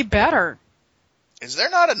would be better. Is there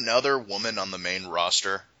not another woman on the main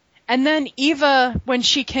roster? And then Eva, when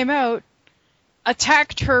she came out,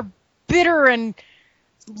 attacked her bitter and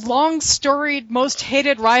long-storied, most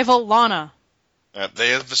hated rival, Lana.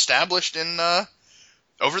 They have established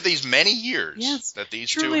over these many years that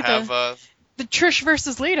these two have... the Trish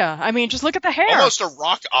versus Lita. I mean, just look at the hair. Almost a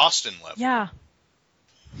Rock Austin level. Yeah.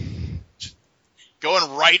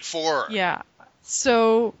 Going right for her. Yeah.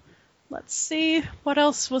 So... Let's see, what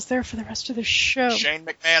else was there for the rest of the show? Shane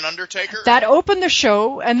McMahon Undertaker? That opened the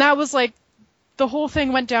show, and that was like, the whole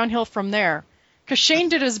thing went downhill from there. Because Shane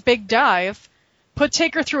did his big dive, put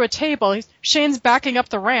Taker through a table, Shane's backing up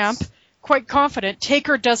the ramp, quite confident,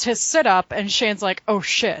 Taker does his sit-up, and Shane's like, oh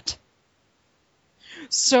shit.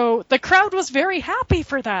 So, the crowd was very happy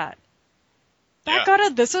for that. That got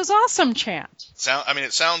a "This is awesome" chant.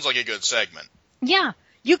 It sounds like a good segment. Yeah,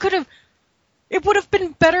 it would have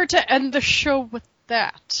been better to end the show with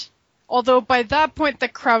that. Although by that point the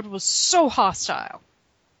crowd was so hostile.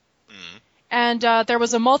 Mm. And there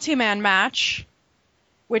was a multi-man match,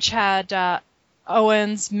 which had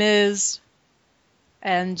Owens, Miz,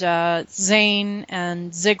 and Zayn,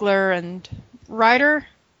 and Ziggler, and Ryder.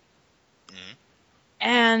 Mm.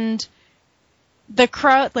 And the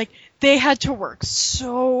crowd, they had to work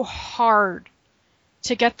so hard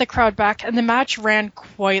to get the crowd back, and the match ran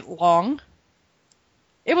quite long.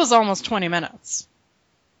 It was almost 20 minutes.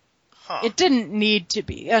 Huh. It didn't need to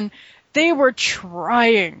be. And they were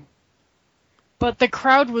trying. But the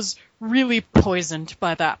crowd was really poisoned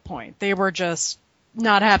by that point. They were just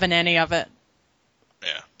not having any of it.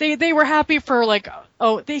 Yeah. They were happy for,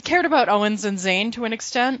 they cared about Owens and Zayn to an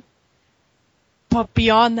extent. But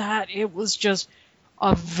beyond that, it was just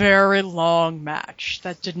a very long match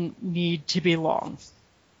that didn't need to be long.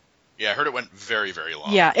 Yeah, I heard it went very, very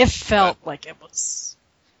long. Yeah, it felt like it was...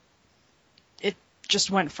 just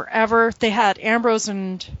went forever. They had Ambrose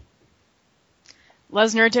and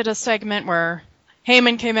Lesnar did a segment where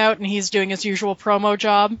Heyman came out and he's doing his usual promo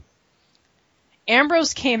job.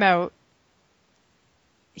 Ambrose came out.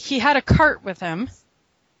 He had a cart with him.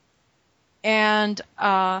 And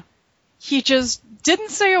he just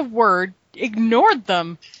didn't say a word, ignored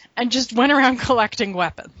them, and just went around collecting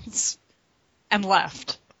weapons. And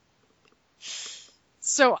left.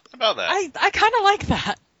 So How about that? I kind of like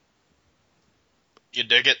that. You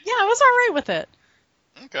dig it? Yeah, I was all right with it.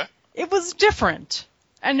 Okay. It was different.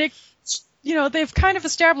 And they've kind of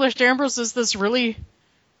established Ambrose as this really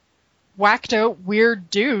whacked out, weird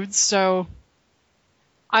dude, so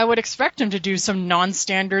I would expect him to do some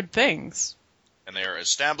non-standard things. And they are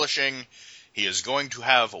establishing he is going to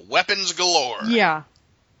have weapons galore. Yeah.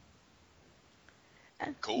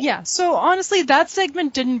 Cool. Yeah, so honestly, that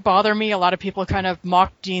segment didn't bother me. A lot of people kind of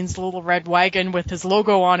mocked Dean's little red wagon with his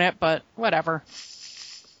logo on it, but whatever.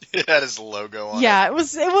 It had his logo on it. Yeah, it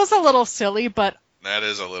was a little silly, but That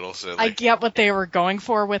is a little silly. I get what they were going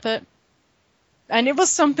for with it. And it was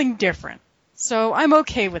something different. So I'm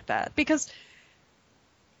okay with that. Because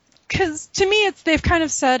to me, they've kind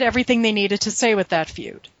of said everything they needed to say with that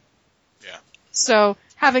feud. Yeah. So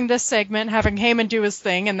having this segment, having Heyman do his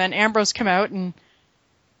thing, and then Ambrose come out and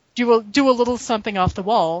do a little something off the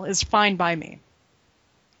wall is fine by me.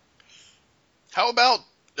 How about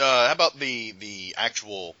the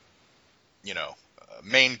actual,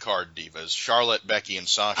 main card divas, Charlotte, Becky, and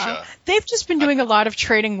Sasha? They've just been doing a lot of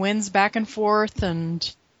trading wins back and forth,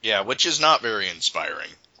 and yeah, which is not very inspiring,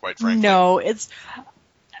 quite frankly. no, it's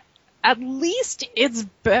at least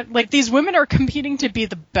like these women are competing to be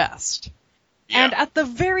the best, Yeah. and at the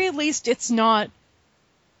very least, it's not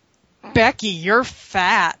Becky, you're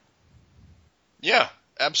fat. Yeah,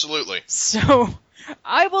 absolutely. So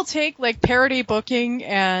I will take like parody booking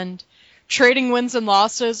and trading wins and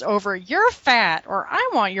losses over you're fat or I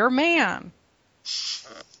want your man.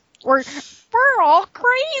 Or we're all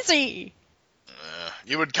crazy.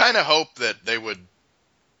 You would kind of hope that they would,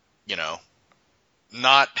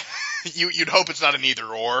 not. You'd hope it's not an either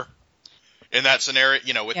or in that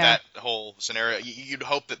scenario. With that whole scenario, you'd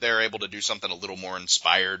hope that they're able to do something a little more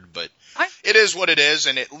inspired. But it is what it is,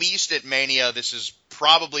 and at least at Mania, this is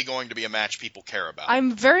probably going to be a match people care about.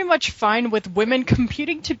 I'm very much fine with women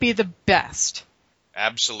competing to be the best.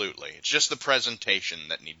 Absolutely, it's just the presentation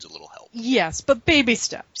that needs a little help. Yes, but baby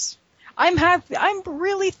steps. I'm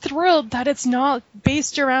really thrilled that it's not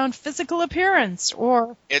based around physical appearance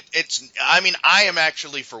or... I am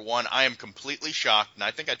actually, for one, I am completely shocked, and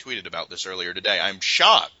I think I tweeted about this earlier today. I'm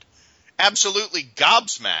shocked, absolutely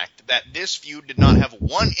gobsmacked, that this feud did not have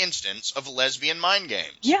one instance of lesbian mind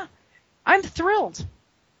games. Yeah, I'm thrilled.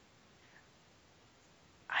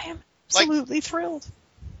 I am absolutely thrilled.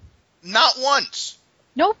 Not once.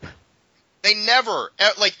 Nope. They never,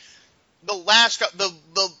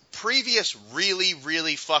 the previous really,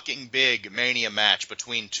 really fucking big Mania match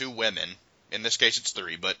between two women, in this case it's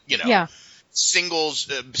three, but, Yeah. single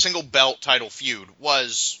belt title feud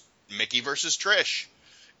was Mickey versus Trish.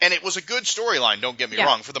 And it was a good storyline, don't get me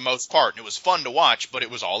wrong, for the most part. It was fun to watch, but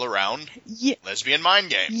it was all around lesbian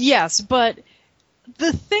mind games. Yes, but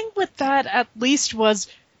the thing with that at least was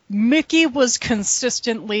Mickey was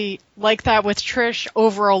consistently like that with Trish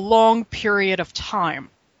over a long period of time.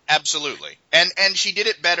 Absolutely. And she did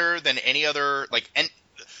it better than any other,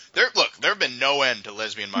 there have been no end to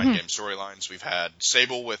lesbian mind game storylines. We've had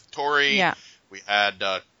Sable with Tori. Yeah. We had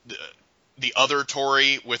the other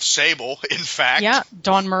Tori with Sable, in fact. Yeah,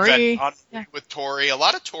 Dawn Marie. With Tori. A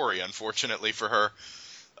lot of Tori, unfortunately, for her.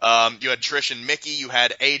 You had Trish and Mickey. You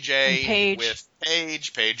had AJ with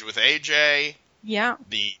Paige. Paige with AJ. Yeah.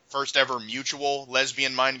 The first ever mutual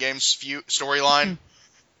lesbian mind games storyline.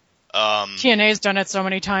 TNA's done it so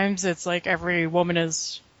many times, it's like every woman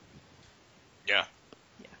is... Yeah.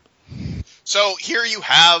 So here you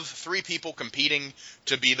have three people competing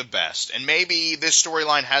to be the best. And maybe this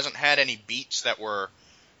storyline hasn't had any beats that were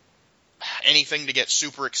anything to get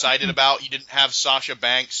super excited about. You didn't have Sasha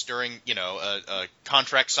Banks during, a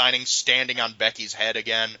contract signing standing on Becky's head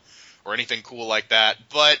again or anything cool like that.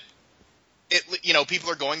 But,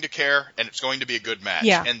 people are going to care and it's going to be a good match.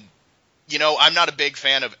 Yeah. And, I'm not a big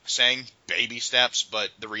fan of saying baby steps, but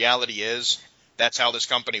the reality is that's how this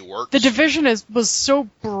company works. The division was so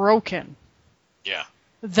broken. Yeah.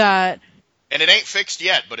 And it ain't fixed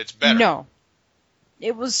yet, but it's better. No.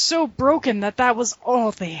 It was so broken that was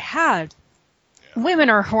all they had. Yeah. Women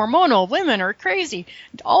are hormonal. Women are crazy.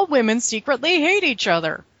 All women secretly hate each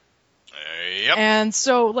other. Yep. And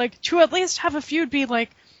so, to at least have a feud be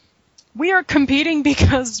we are competing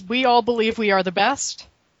because we all believe we are the best.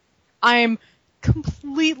 I'm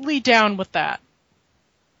completely down with that.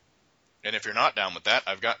 And if you're not down with that,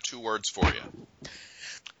 I've got two words for you.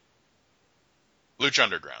 Lucha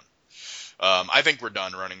Underground. I think we're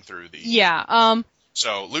done running through the... Yeah.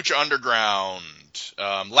 So, Lucha Underground.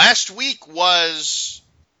 Last week was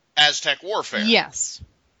Aztec Warfare. Yes.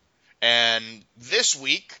 And this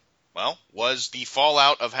week, was the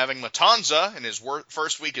fallout of having Matanza in his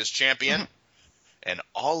first week as champion and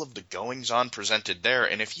all of the goings-on presented there.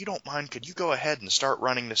 And if you don't mind, could you go ahead and start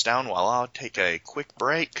running this down while I'll take a quick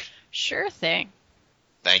break? Sure thing.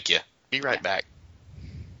 Thank you. Be right back.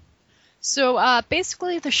 So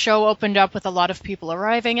basically the show opened up with a lot of people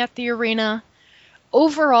arriving at the arena.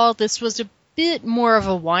 Overall, this was a bit more of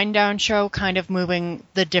a wind-down show, kind of moving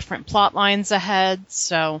the different plot lines ahead,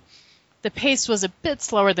 so the pace was a bit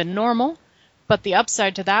slower than normal, but the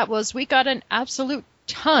upside to that was we got an absolute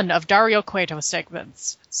ton of Dario Cueto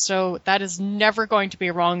segments, so that is never going to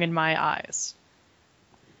be wrong in my eyes.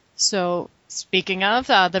 So, speaking of,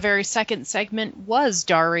 the very second segment was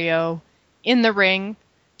Dario in the ring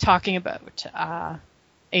talking about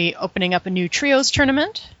opening up a new trios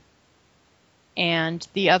tournament. And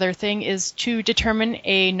the other thing is to determine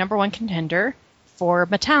a number one contender for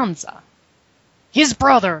Matanza. His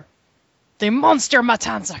brother, the monster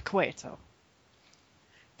Matanza Cueto.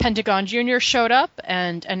 Pentagon Jr. showed up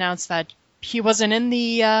and announced that he wasn't in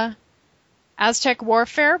the Aztec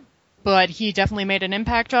Warfare, but he definitely made an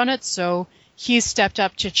impact on it, so he stepped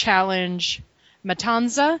up to challenge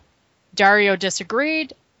Matanza. Dario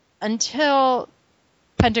disagreed until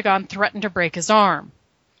Pentagon threatened to break his arm.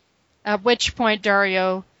 At which point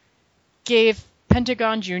Dario gave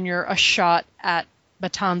Pentagon Jr. a shot at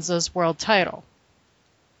Matanza's world title.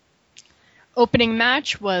 Opening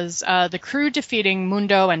match was the Crew defeating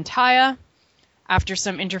Mundo and Taya after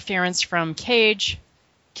some interference from Cage.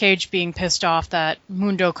 Cage being pissed off that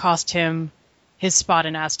Mundo cost him his spot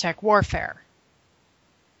in Aztec Warfare.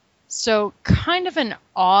 So kind of an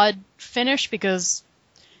odd finish because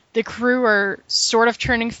the Crew are sort of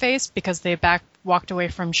turning face because they walked away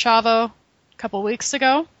from Chavo a couple weeks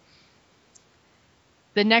ago.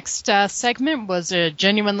 The next segment was a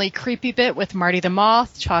genuinely creepy bit with Marty the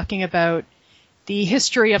Moth talking about the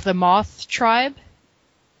history of the Moth tribe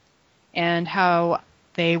and how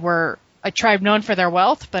they were a tribe known for their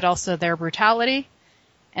wealth but also their brutality,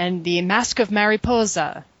 and the Mask of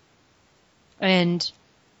Mariposa. And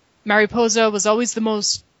Mariposa was always the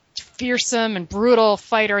most fearsome and brutal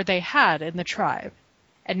fighter they had in the tribe.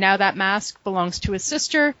 And now that mask belongs to his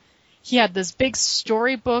sister. He had this big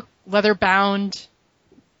storybook, leather-bound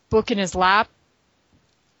book in his lap.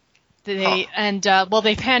 They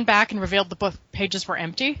panned back and revealed the book pages were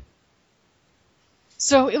empty.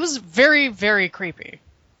 So it was very, very creepy.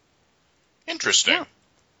 Interesting. Yeah.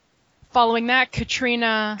 Following that,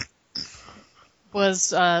 Katrina was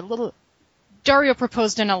Dario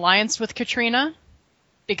proposed an alliance with Katrina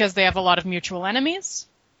because they have a lot of mutual enemies.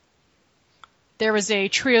 There was a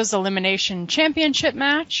Trios Elimination Championship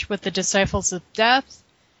match with the Disciples of Death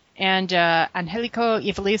and Angelico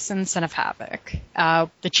Ivalice and Son of Havoc.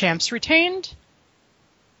 The champs retained.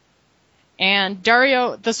 And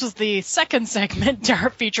Dario, this was the second segment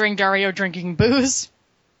featuring Dario drinking booze.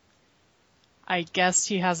 I guess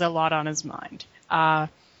he has a lot on his mind.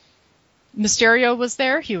 Mysterio was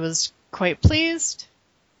there. He was quite pleased.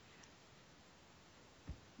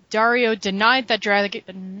 Dario denied that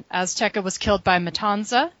Dragon Azteca was killed by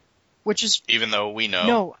Matanza, which is... Even though we know...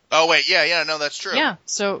 No. Oh, wait, no, that's true. Yeah,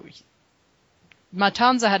 so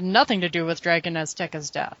Matanza had nothing to do with Dragon Azteca's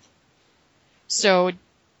death. So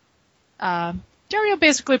Dario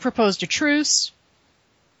basically proposed a truce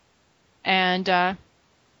and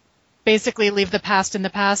basically leave the past in the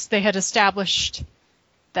past. They had established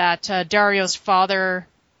that Dario's father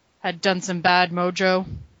had done some bad mojo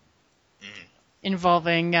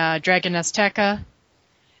involving Dragon Azteca.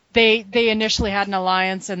 They initially had an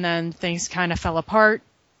alliance, and then things kind of fell apart.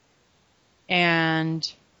 But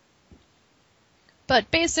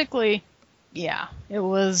basically, yeah, it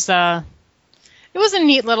was a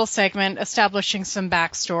neat little segment establishing some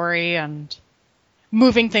backstory and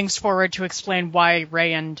moving things forward to explain why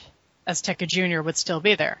Rey and Azteca Jr. would still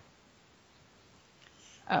be there.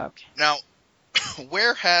 Okay. Now,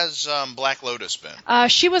 where has Black Lotus been?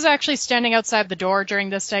 She was actually standing outside the door during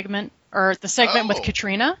this segment, or the segment with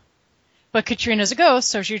Katrina. But Katrina's a ghost,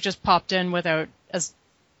 so she just popped in without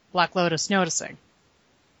Black Lotus noticing.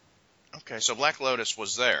 Okay, so Black Lotus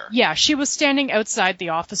was there. Yeah, she was standing outside the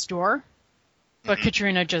office door, but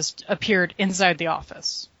Katrina just appeared inside the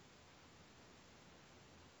office.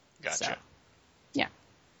 Gotcha. So, yeah.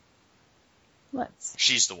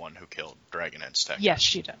 She's the one who killed Dragon Azteca. Yes,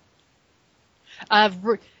 she did.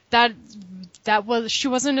 She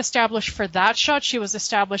wasn't established for that shot. She was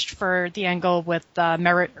established for the angle with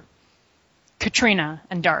Katrina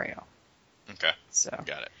and Dario. Okay. So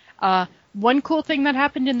got it. One cool thing that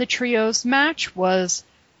happened in the trios match was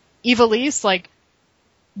Ivalice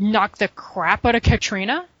knocked the crap out of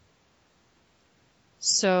Katrina.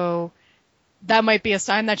 So that might be a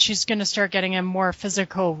sign that she's going to start getting a more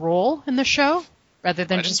physical role in the show. rather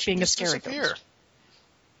than Why just didn't being she a just scary disappear? ghost.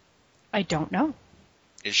 I don't know.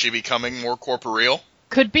 Is she becoming more corporeal?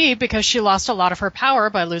 Could be because she lost a lot of her power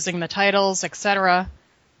by losing the titles, etc.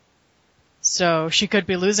 So she could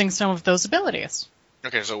be losing some of those abilities.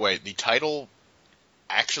 Okay, so wait, the title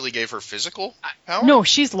actually gave her physical power? No,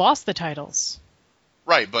 she's lost the titles.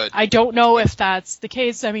 Right, but I don't know if that's the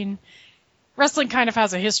case. I mean, wrestling kind of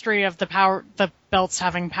has a history of the belts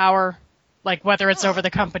having power, like whether it's over the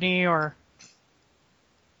company or,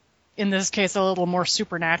 in this case, a little more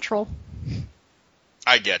supernatural.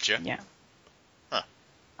 I get you. Yeah. Huh.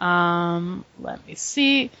 Let me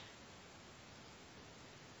see.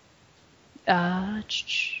 Take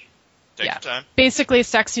your time. Basically,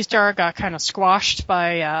 Sexy Star got kind of squashed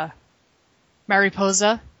by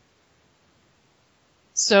Mariposa.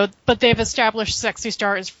 So, but they've established Sexy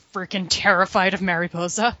Star is freaking terrified of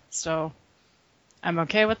Mariposa, so I'm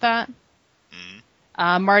okay with that.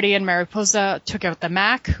 Mm-hmm. Marty and Mariposa took out the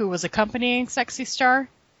Mac, who was accompanying Sexy Star.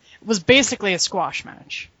 It was basically a squash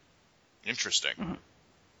match. Interesting. Mm-hmm.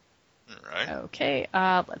 All right. Okay,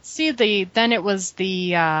 let's see. Then it was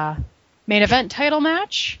the main event title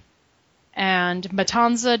match, and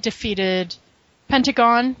Matanza defeated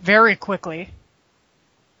Pentagon very quickly.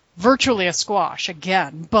 Virtually a squash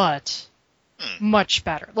again, but much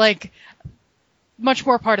better. Like, much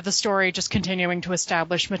more part of the story, just continuing to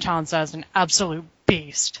establish Matanza as an absolute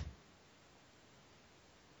beast.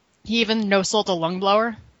 He even no-sold a lung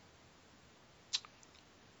blower.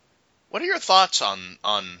 What are your thoughts on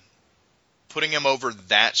putting him over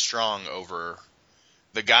that strong over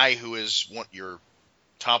the guy who is your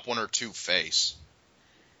top one or two face?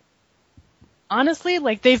 Honestly,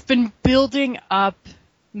 like, they've been building up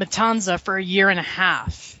Matanza for a year and a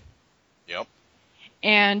half. Yep.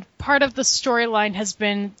 And part of the storyline has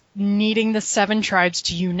been needing the 7 tribes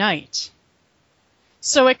to unite.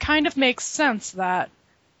 So it kind of makes sense that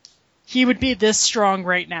he would be this strong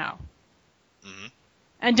right now. Mm-hmm.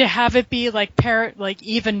 And to have it be like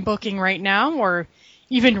even booking right now, or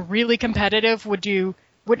even really competitive, would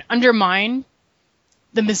undermine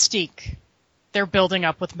the mystique they're building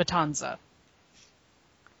up with Matanza.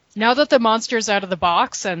 Now that the monster's out of the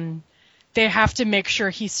box, and they have to make sure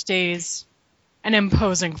he stays an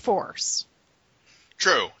imposing force.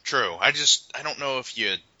 True. I don't know if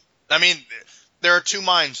I mean, there are two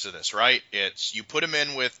minds to this, right? It's you put him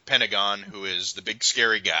in with Pentagon, who is the big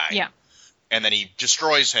scary guy. Yeah. And then he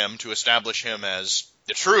destroys him to establish him as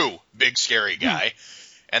the true big scary guy.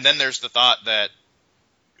 And then there's the thought that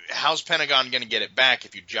how's Pentagon going to get it back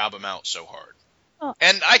if you job him out so hard? Oh.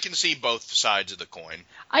 And I can see both sides of the coin.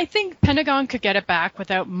 I think Pentagon could get it back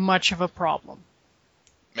without much of a problem.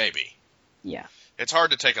 Maybe. Yeah. It's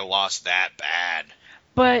hard to take a loss that bad.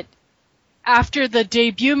 But after the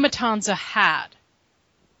debut Matanza had,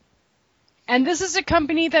 and this is a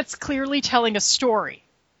company that's clearly telling a story.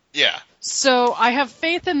 Yeah. So I have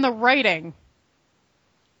faith in the writing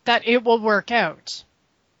that it will work out.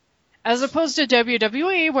 As opposed to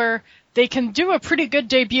WWE, where they can do a pretty good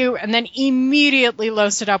debut and then immediately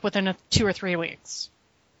loose it up within 2 or 3 weeks.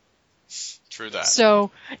 True that.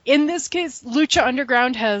 So, in this case, Lucha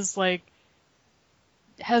Underground has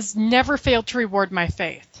never failed to reward my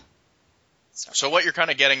faith. So what you're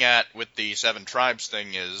kind of getting at with the 7 tribes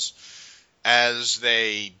thing is, as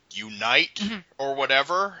they unite or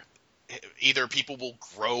whatever, either people will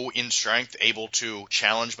grow in strength, able to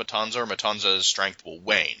challenge Matanza, or Matanza's strength will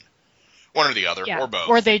wane. One or the other, or both.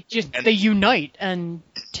 Or they unite and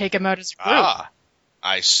take him out as a group. Ah,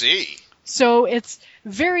 I see. So it's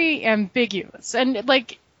very ambiguous. And,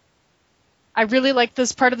 like, I really like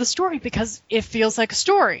this part of the story because it feels like a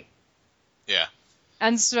story. Yeah.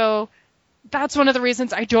 And so that's one of the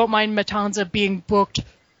reasons I don't mind Matanza being booked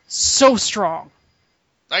so strong.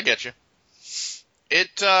 I get you.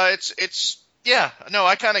 Yeah, no,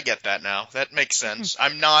 I kind of get that now. That makes sense.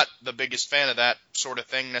 I'm not the biggest fan of that sort of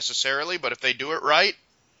thing necessarily, but if they do it right,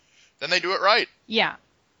 then they do it right. Yeah.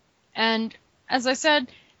 And as I said,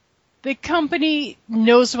 the company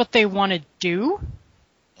knows what they want to do,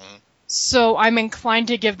 so I'm inclined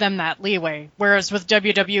to give them that leeway. Whereas with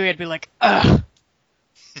WWE, I'd be like, ugh.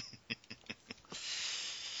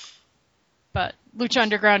 But Lucha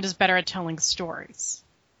Underground is better at telling stories.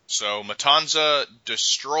 So Matanza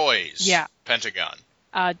destroys Pentagon.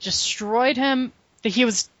 Destroyed him. It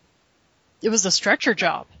was a stretcher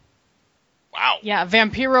job. Wow. Yeah,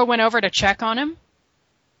 Vampiro went over to check on him.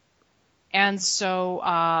 And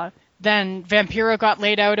so then Vampiro got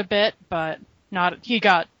laid out a bit, but he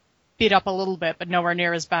got beat up a little bit, but nowhere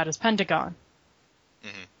near as bad as Pentagon.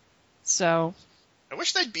 Mm-hmm. So I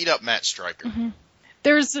wish they'd beat up Matt Stryker. Mm-hmm.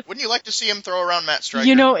 Wouldn't you like to see him throw around Matt Stryker?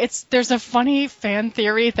 You know, there's a funny fan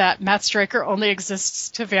theory that Matt Stryker only exists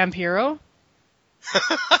to Vampiro.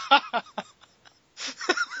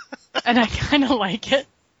 And I kind of like it.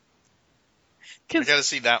 I gotta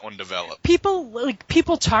see that one develop.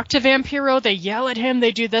 People talk to Vampiro, they yell at him,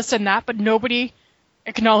 they do this and that, but nobody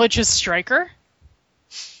acknowledges Stryker.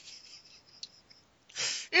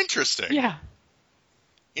 Interesting. Yeah.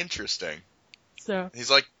 Interesting. So he's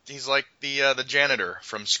like the janitor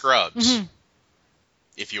from Scrubs,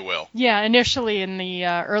 if you will. Yeah, initially in the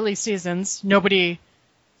early seasons, nobody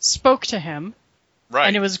spoke to him. Right.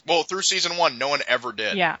 And it was through season 1, no one ever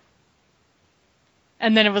did. Yeah.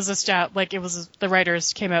 And then it was the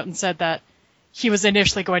writers came out and said that he was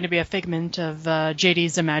initially going to be a figment of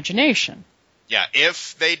JD's imagination. Yeah,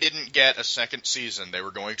 if they didn't get a second season, they were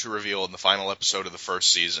going to reveal in the final episode of the first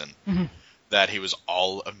season that he was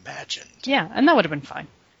all imagined. Yeah, and that would have been fine.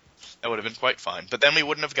 That would have been quite fine. But then we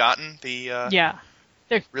wouldn't have gotten the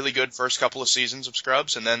really good first couple of seasons of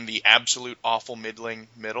Scrubs, and then the absolute awful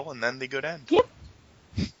middle, and then the good end. Yep.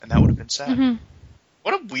 And that would have been sad.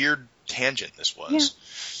 What a weird tangent this was. Yeah.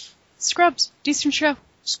 Scrubs, decent show.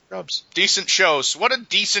 Scrubs. Decent shows. What a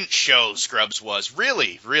decent show Scrubs was.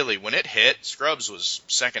 Really, really, when it hit, Scrubs was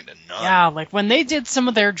second to none. Yeah, like when they did some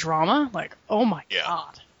of their drama, like, oh my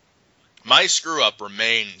god. My Screw Up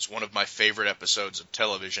remains one of my favorite episodes of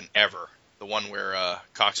television ever. The one where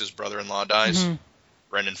Cox's brother-in-law dies.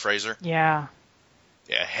 Brendan Fraser. Yeah.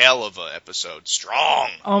 Yeah, hell of a episode. Strong.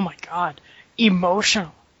 Oh my god.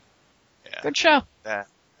 Emotional. Yeah. Good show. That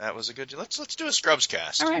was a good... Let's do a Scrubs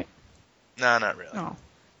cast. All right. No, not really. Oh.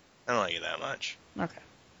 I don't like it that much. Okay.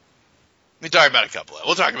 We'll talk about a couple.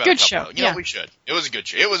 We'll talk about good a couple. Show. You know, we should. It was a good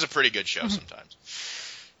show. It was a pretty good show sometimes.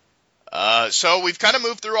 So we've kind of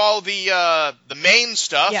moved through all the main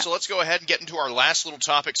stuff. Yeah. So let's go ahead and get into our last little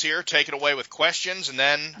topics here. Take it away with questions, and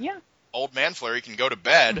then Old Man Flurry can go to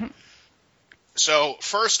bed. So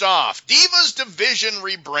first off, Divas Division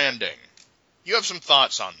rebranding. You have some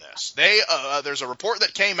thoughts on this. There's a report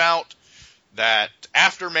that came out that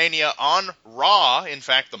after Mania on Raw, in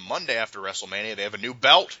fact, the Monday after WrestleMania, they have a new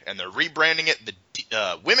belt, and they're rebranding it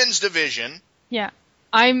the Women's Division. Yeah.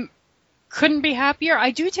 Couldn't be happier.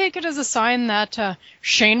 I do take it as a sign that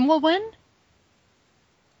Shane will win,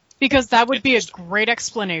 because that would be a great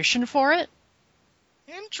explanation for it.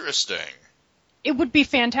 Interesting. It would be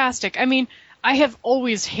fantastic. I mean, I have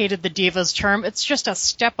always hated the Divas term. It's just a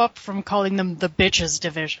step up from calling them the Bitches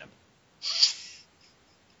Division.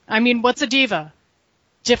 I mean, what's a diva?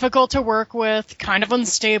 Difficult to work with, kind of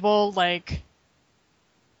unstable, like...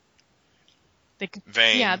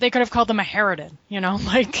 Vain. Yeah, they could have called them a Harridan,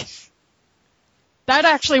 like... That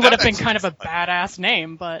actually would have been kind of a badass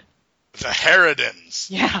name, but... The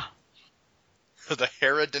Harridans. Yeah. The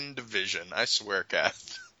Harridan Division, I swear,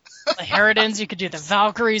 Kath. The Harridans, you could do the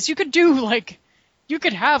Valkyries, you could do, you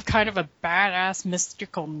could have kind of a badass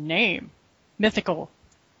mystical name. Mythical.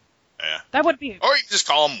 Yeah. That would be... Or you can just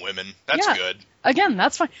call them women. That's good. Again,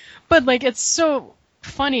 that's fine. But, it's so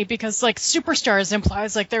funny because, superstars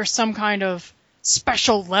implies, there's some kind of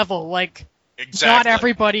special level. Exactly. Not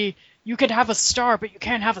everybody... You could have a star, but you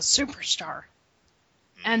can't have a superstar.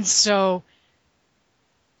 And so,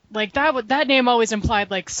 that name always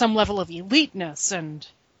implied, some level of eliteness and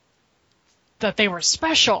that they were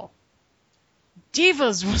special.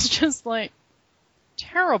 Divas was just,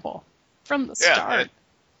 terrible from the start.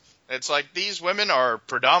 It's like these women are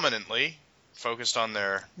predominantly focused on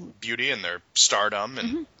their beauty and their stardom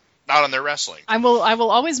and not on their wrestling. I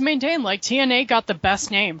will always maintain, TNA got the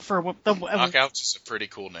best name for the... Knockouts is a pretty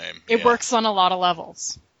cool name. It works on a lot of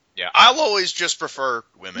levels. Yeah, I'll always just prefer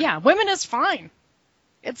women. Yeah, women is fine.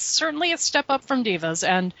 It's certainly a step up from Divas,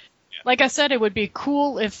 and like I said, it would be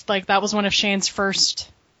cool if, that was one of Shane's first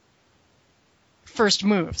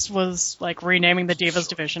moves, was, renaming the Divas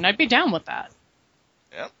division. I'd be down with that.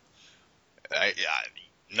 Yep.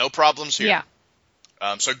 No problems here. Yeah.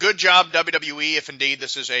 So good job, WWE, if indeed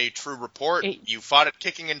this is a true report. You fought it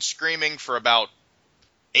kicking and screaming for about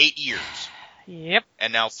 8 years. Yep.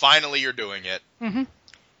 And now finally you're doing it.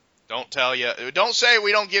 Don't say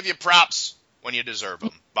we don't give you props when you deserve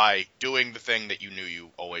them by doing the thing that you knew you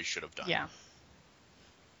always should have done. Yeah.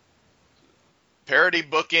 Parody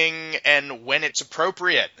booking and when it's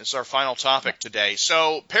appropriate is our final topic today.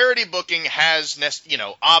 So parody booking has,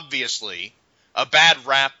 obviously a bad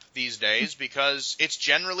rap these days because it's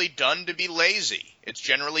generally done to be lazy. It's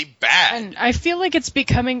generally bad. And I feel like it's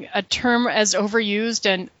becoming a term as overused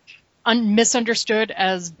and misunderstood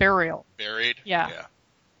as burial. Buried? Yeah.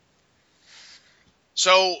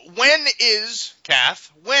 So when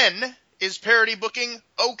is parody booking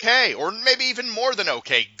okay, or maybe even more than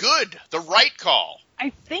okay, good, the right call?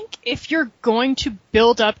 I think if you're going to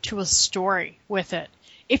build up to a story with it,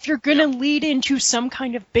 if you're going to lead into some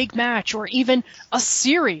kind of big match or even a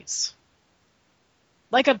series,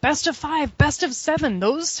 like a best of 5, best of 7,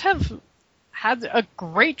 those have had a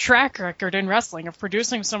great track record in wrestling of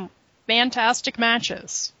producing some fantastic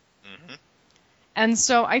matches. Mm-hmm. And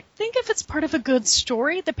so I think if it's part of a good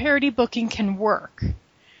story, the parody booking can work.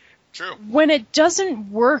 True. When it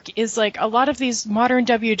doesn't work is like a lot of these modern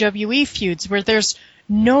WWE feuds where there's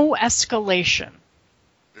no escalation.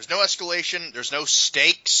 There's no escalation, there's no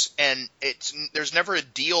stakes, and there's never a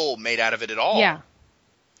deal made out of it at all. Yeah.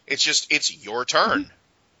 It's your turn.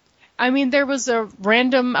 I mean, there was a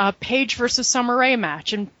random Paige versus Summer Rae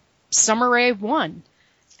match, and Summer Rae won.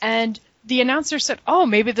 And the announcer said, oh,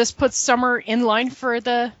 maybe this puts Summer in line for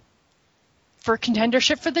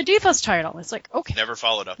contendership for the Divas title. It's like, okay. Never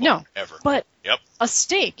followed up No, on it, ever. But Yep. a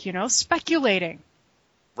stake, speculating.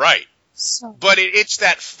 Right. So, But it's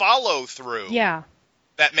that follow-through yeah.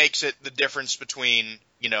 that makes it the difference between,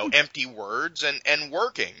 empty words and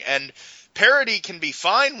working. And parody can be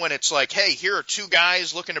fine when it's like, hey, here are two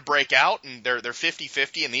guys looking to break out, and they're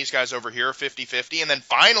 50-50, and these guys over here are 50-50, and then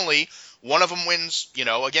finally one of them wins,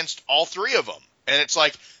 against all three of them. And it's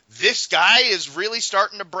like, this guy is really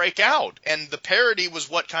starting to break out. And the parody was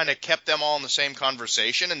what kind of kept them all in the same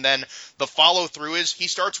conversation. And then the follow-through is he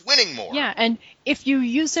starts winning more. Yeah, and if you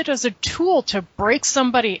use it as a tool to break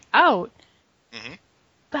somebody out,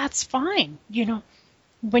 that's fine.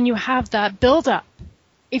 When you have that build-up.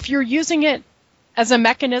 If you're using it as a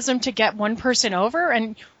mechanism to get one person over,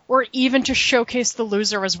 or even to showcase the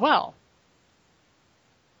loser as well.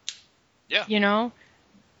 Yeah.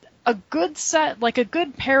 A good a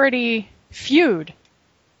good parody feud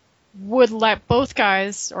would let both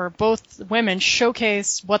guys or both women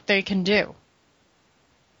showcase what they can do.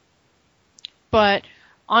 But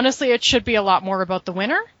honestly, it should be a lot more about the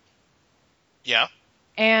winner. Yeah.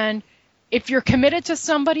 And if you're committed to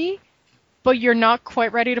somebody, but you're not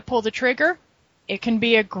quite ready to pull the trigger, it can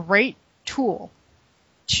be a great tool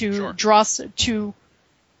to to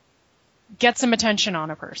get some attention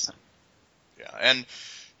on a person. Yeah. And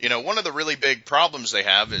one of the really big problems they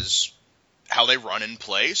have is how they run in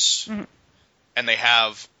place. Mm-hmm. And they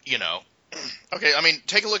have, okay, I mean,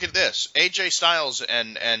 take a look at this. AJ Styles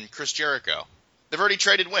and Chris Jericho, they've already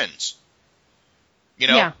traded wins.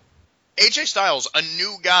 Yeah. AJ Styles, a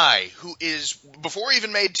new guy who is, before he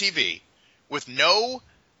even made TV, with no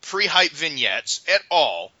pre-hype vignettes at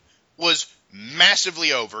all, was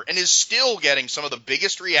massively over and is still getting some of the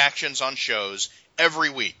biggest reactions on shows every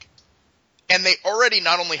week. And they already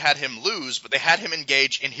not only had him lose, but they had him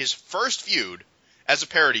engage in his first feud as a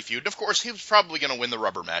parody feud. And of course, he was probably going to win the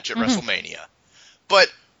rubber match at WrestleMania.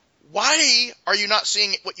 But why are you not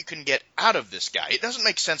seeing what you can get out of this guy? It doesn't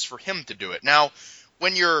make sense for him to do it. Now,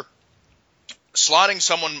 when you're slotting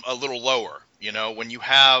someone a little lower, when you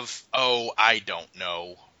have, I don't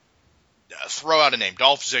know, throw out a name,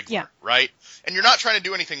 Dolph Ziggler, right? And you're not trying to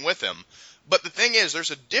do anything with him. But the thing is,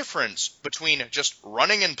 there's a difference between just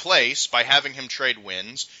running in place by having him trade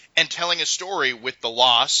wins and telling a story with the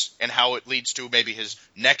loss and how it leads to maybe his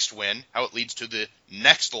next win, how it leads to the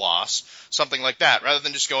next loss, something like that, rather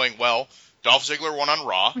than just going, well, Dolph Ziggler won on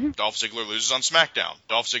Raw, Dolph Ziggler loses on SmackDown,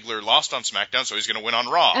 Dolph Ziggler lost on SmackDown, so he's going to win on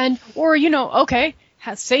Raw. And, or, okay,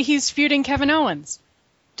 say he's feuding Kevin Owens.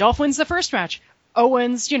 Dolph wins the first match.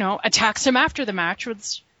 Owens, attacks him after the match,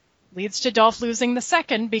 which leads to Dolph losing the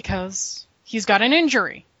second because he's got an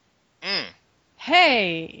injury.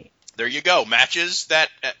 Hey. There you go. Matches that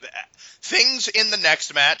things in the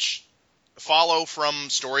next match follow from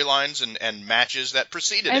storylines and matches that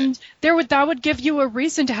preceded it. And that would give you a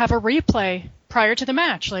reason to have a replay prior to the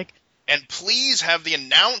match. And please have the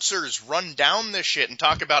announcers run down this shit and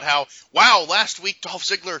talk about how, wow, last week Dolph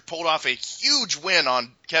Ziggler pulled off a huge win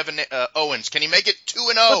on Kevin Owens. Can he make it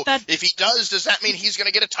 2-0? If he does that mean he's going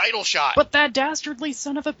to get a title shot? But that dastardly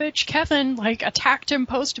son of a bitch, Kevin, attacked him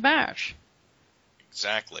post-match.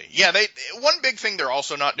 Exactly. Yeah, one big thing they're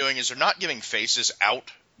also not doing is they're not giving faces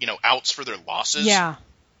outs for their losses. Yeah.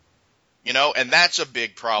 And that's a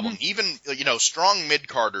big problem. Even, strong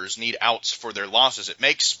mid-carders need outs for their losses. It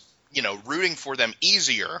makes rooting for them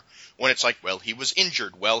easier when it's like, well, he was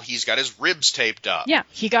injured. Well, he's got his ribs taped up. Yeah,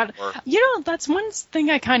 he got... that's one thing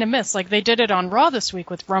I kind of miss. They did it on Raw this week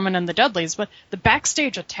with Roman and the Dudleys, but the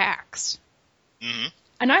backstage attacks. Mm-hmm.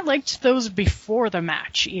 And I liked those before the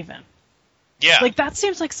match, even. Yeah. That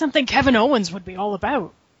seems like something Kevin Owens would be all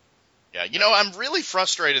about. Yeah, I'm really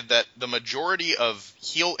frustrated that the majority of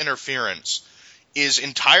heel interference is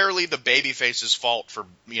entirely the babyface's fault for,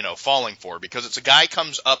 falling for, because it's a guy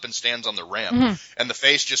comes up and stands on the ramp, and the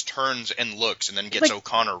face just turns and looks and then gets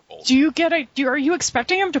O'Connor rolled. Are you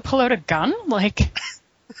expecting him to pull out a gun?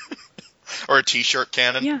 Or a t-shirt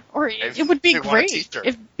cannon? Yeah, or it would be great.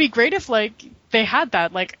 It'd be great if, they had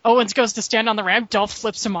that. Owens goes to stand on the ramp, Dolph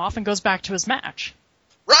flips him off and goes back to his match.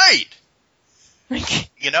 Right! That's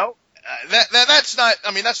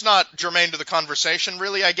not germane to the conversation,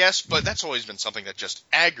 really, I guess, but that's always been something that just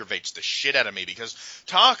aggravates the shit out of me, because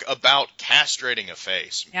talk about castrating a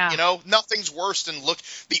face. Yeah. Nothing's worse than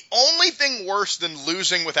the only thing worse than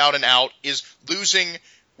losing without an out is losing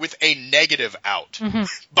with a negative out,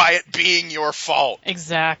 by it being your fault.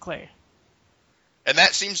 Exactly. And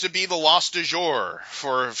that seems to be the loss du jour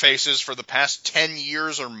for faces for the past 10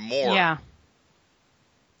 years or more. Yeah.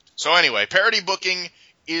 So anyway, parody booking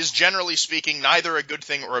is, generally speaking, neither a good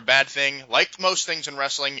thing or a bad thing. Like most things in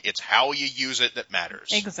wrestling, it's how you use it that matters.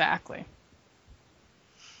 Exactly.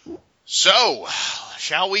 So,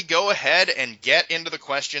 shall we go ahead and get into the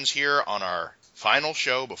questions here on our final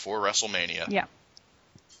show before WrestleMania? Yeah.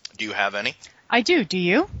 Do you have any? I do. Do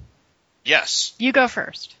you? Yes. You go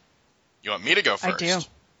first. You want me to go first? I do.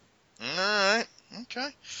 All right. Okay.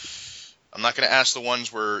 I'm not going to ask the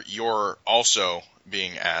ones where you're also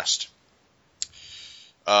being asked.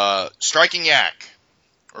 Striking Yak.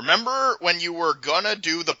 Remember when you were gonna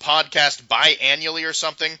do the podcast biannually or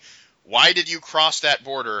something? Why did you cross that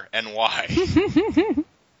border, and why?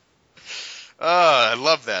 I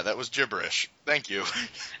love that. That was gibberish. Thank you.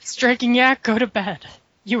 Striking Yak, go to bed.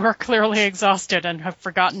 You are clearly exhausted and have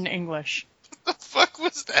forgotten English. What the fuck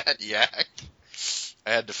was that, Yak?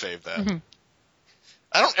 I had to fave that.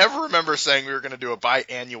 I don't ever remember saying we were going to do a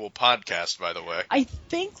biannual podcast, by the way. I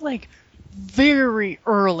think, very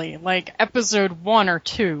early, episode 1 or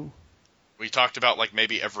 2. We talked about,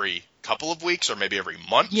 maybe every couple of weeks or maybe every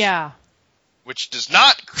month? Yeah. Which does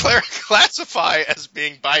not classify as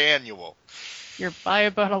being biannual. You're bi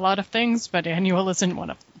about a lot of things, but annual isn't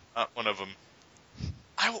one of them. Not one of them.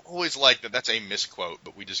 I always like that that's a misquote,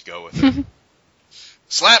 but we just go with it.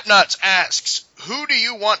 Slapnuts asks, who do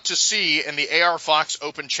you want to see in the AR Fox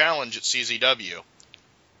Open Challenge at CZW?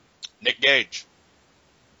 Nick Gage.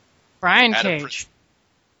 Brian Cage.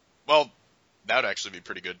 Well, that would actually be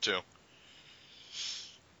pretty good, too.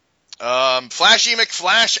 Flashy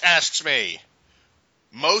McFlash asks me,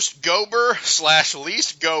 most Gober /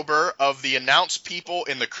 least Gober of the announced people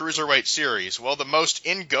in the Cruiserweight series. Well, the most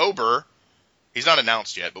in Gober, he's not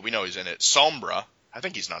announced yet, but we know he's in it. Sombra. I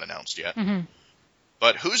think he's not announced yet.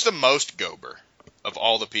 But who's the most Gober of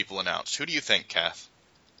all the people announced? Who do you think, Kath?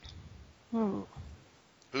 Ooh.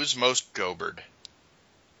 Who's most Gobered?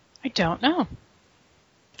 I don't know.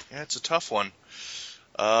 Yeah, it's a tough one.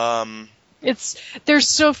 There's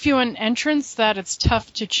so few in entrance that it's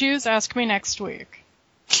tough to choose. Ask me next week.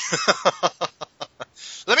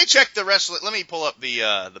 Let me check the rest. Let me pull up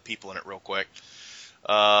the people in it real quick.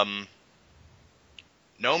 Noam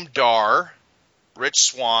Dar, Rich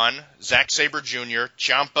Swann, Zack Sabre Jr.,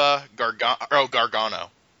 Ciampa,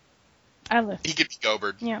 Gargano. He could be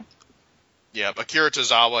Gobered. Yeah. Yeah, Akira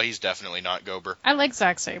Tozawa, he's definitely not Gober. I like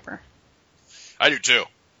Zack Sabre. I do too.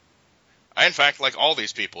 I, in fact, like all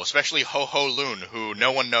these people, especially Ho-Ho Lun, who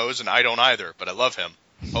no one knows and I don't either, but I love him.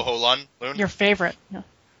 Ho-Ho Lun? Your favorite. Yeah.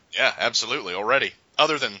 Yeah, absolutely, already.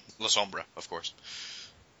 Other than La Sombra, of course.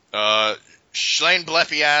 Shane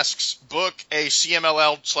Bleppy asks, book a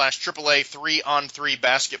CMLL / AAA 3-on-3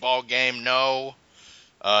 basketball game. No.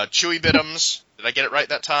 Chewy Biddums, did I get it right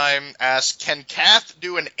that time? Asks, can Kath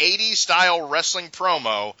do an 80s style wrestling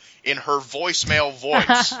promo in her voicemail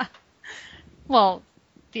voice? Well,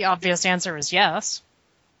 the obvious answer is yes.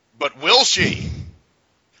 But will she?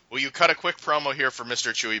 Will you cut a quick promo here for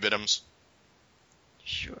Mr. Chewy Biddums?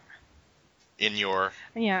 Sure. In your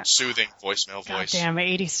soothing voicemail voice. Damn,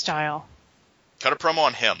 80s style. Cut a promo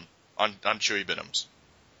on him, on Chewy Biddums.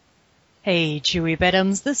 Hey, Chewy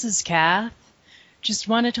Biddums, this is Kath. Just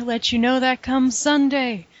wanted to let you know that come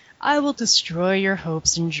Sunday, I will destroy your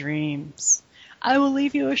hopes and dreams. I will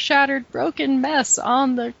leave you a shattered, broken mess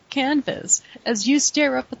on the canvas. As you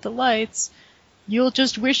stare up at the lights, you'll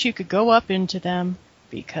just wish you could go up into them,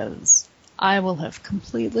 because I will have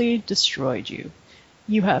completely destroyed you.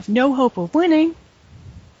 You have no hope of winning,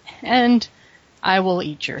 and I will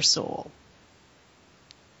eat your soul.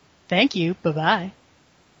 Thank you. Bye-bye.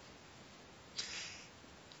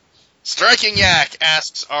 Striking Yak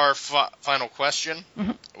asks our final question,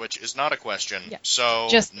 which is not a question, so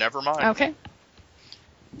just never mind. Okay.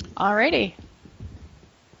 Alrighty.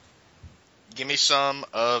 Give me some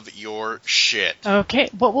of your shit. Okay,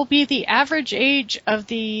 what will be the average age of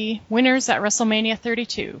the winners at WrestleMania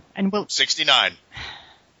 32? And we'll 69.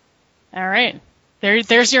 All right.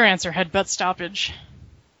 There's your answer, headbutt stoppage.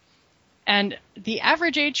 And the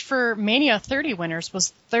average age for Mania 30 winners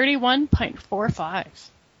was 31.45.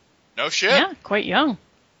 No shit? Yeah, quite young.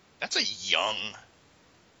 That's a young.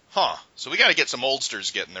 Huh. So we got to get some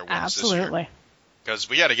oldsters getting their wins this year. Absolutely. Because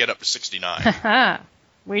we got to get up to 69.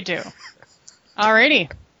 We do.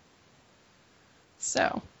 Alrighty.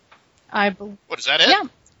 So, What, is that it? Yeah.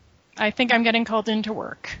 I think I'm getting called into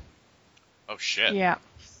work. Oh, shit. Yeah.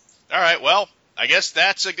 All right, well, I guess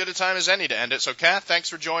that's as good a time as any to end it. So, Kath, thanks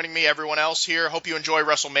for joining me, everyone else here. Hope you enjoy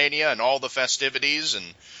WrestleMania and all the festivities, and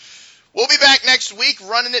we'll be back next week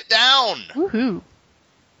running it down. Woohoo.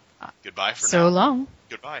 Goodbye for now. So long.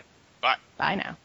 Goodbye. Bye. Bye now.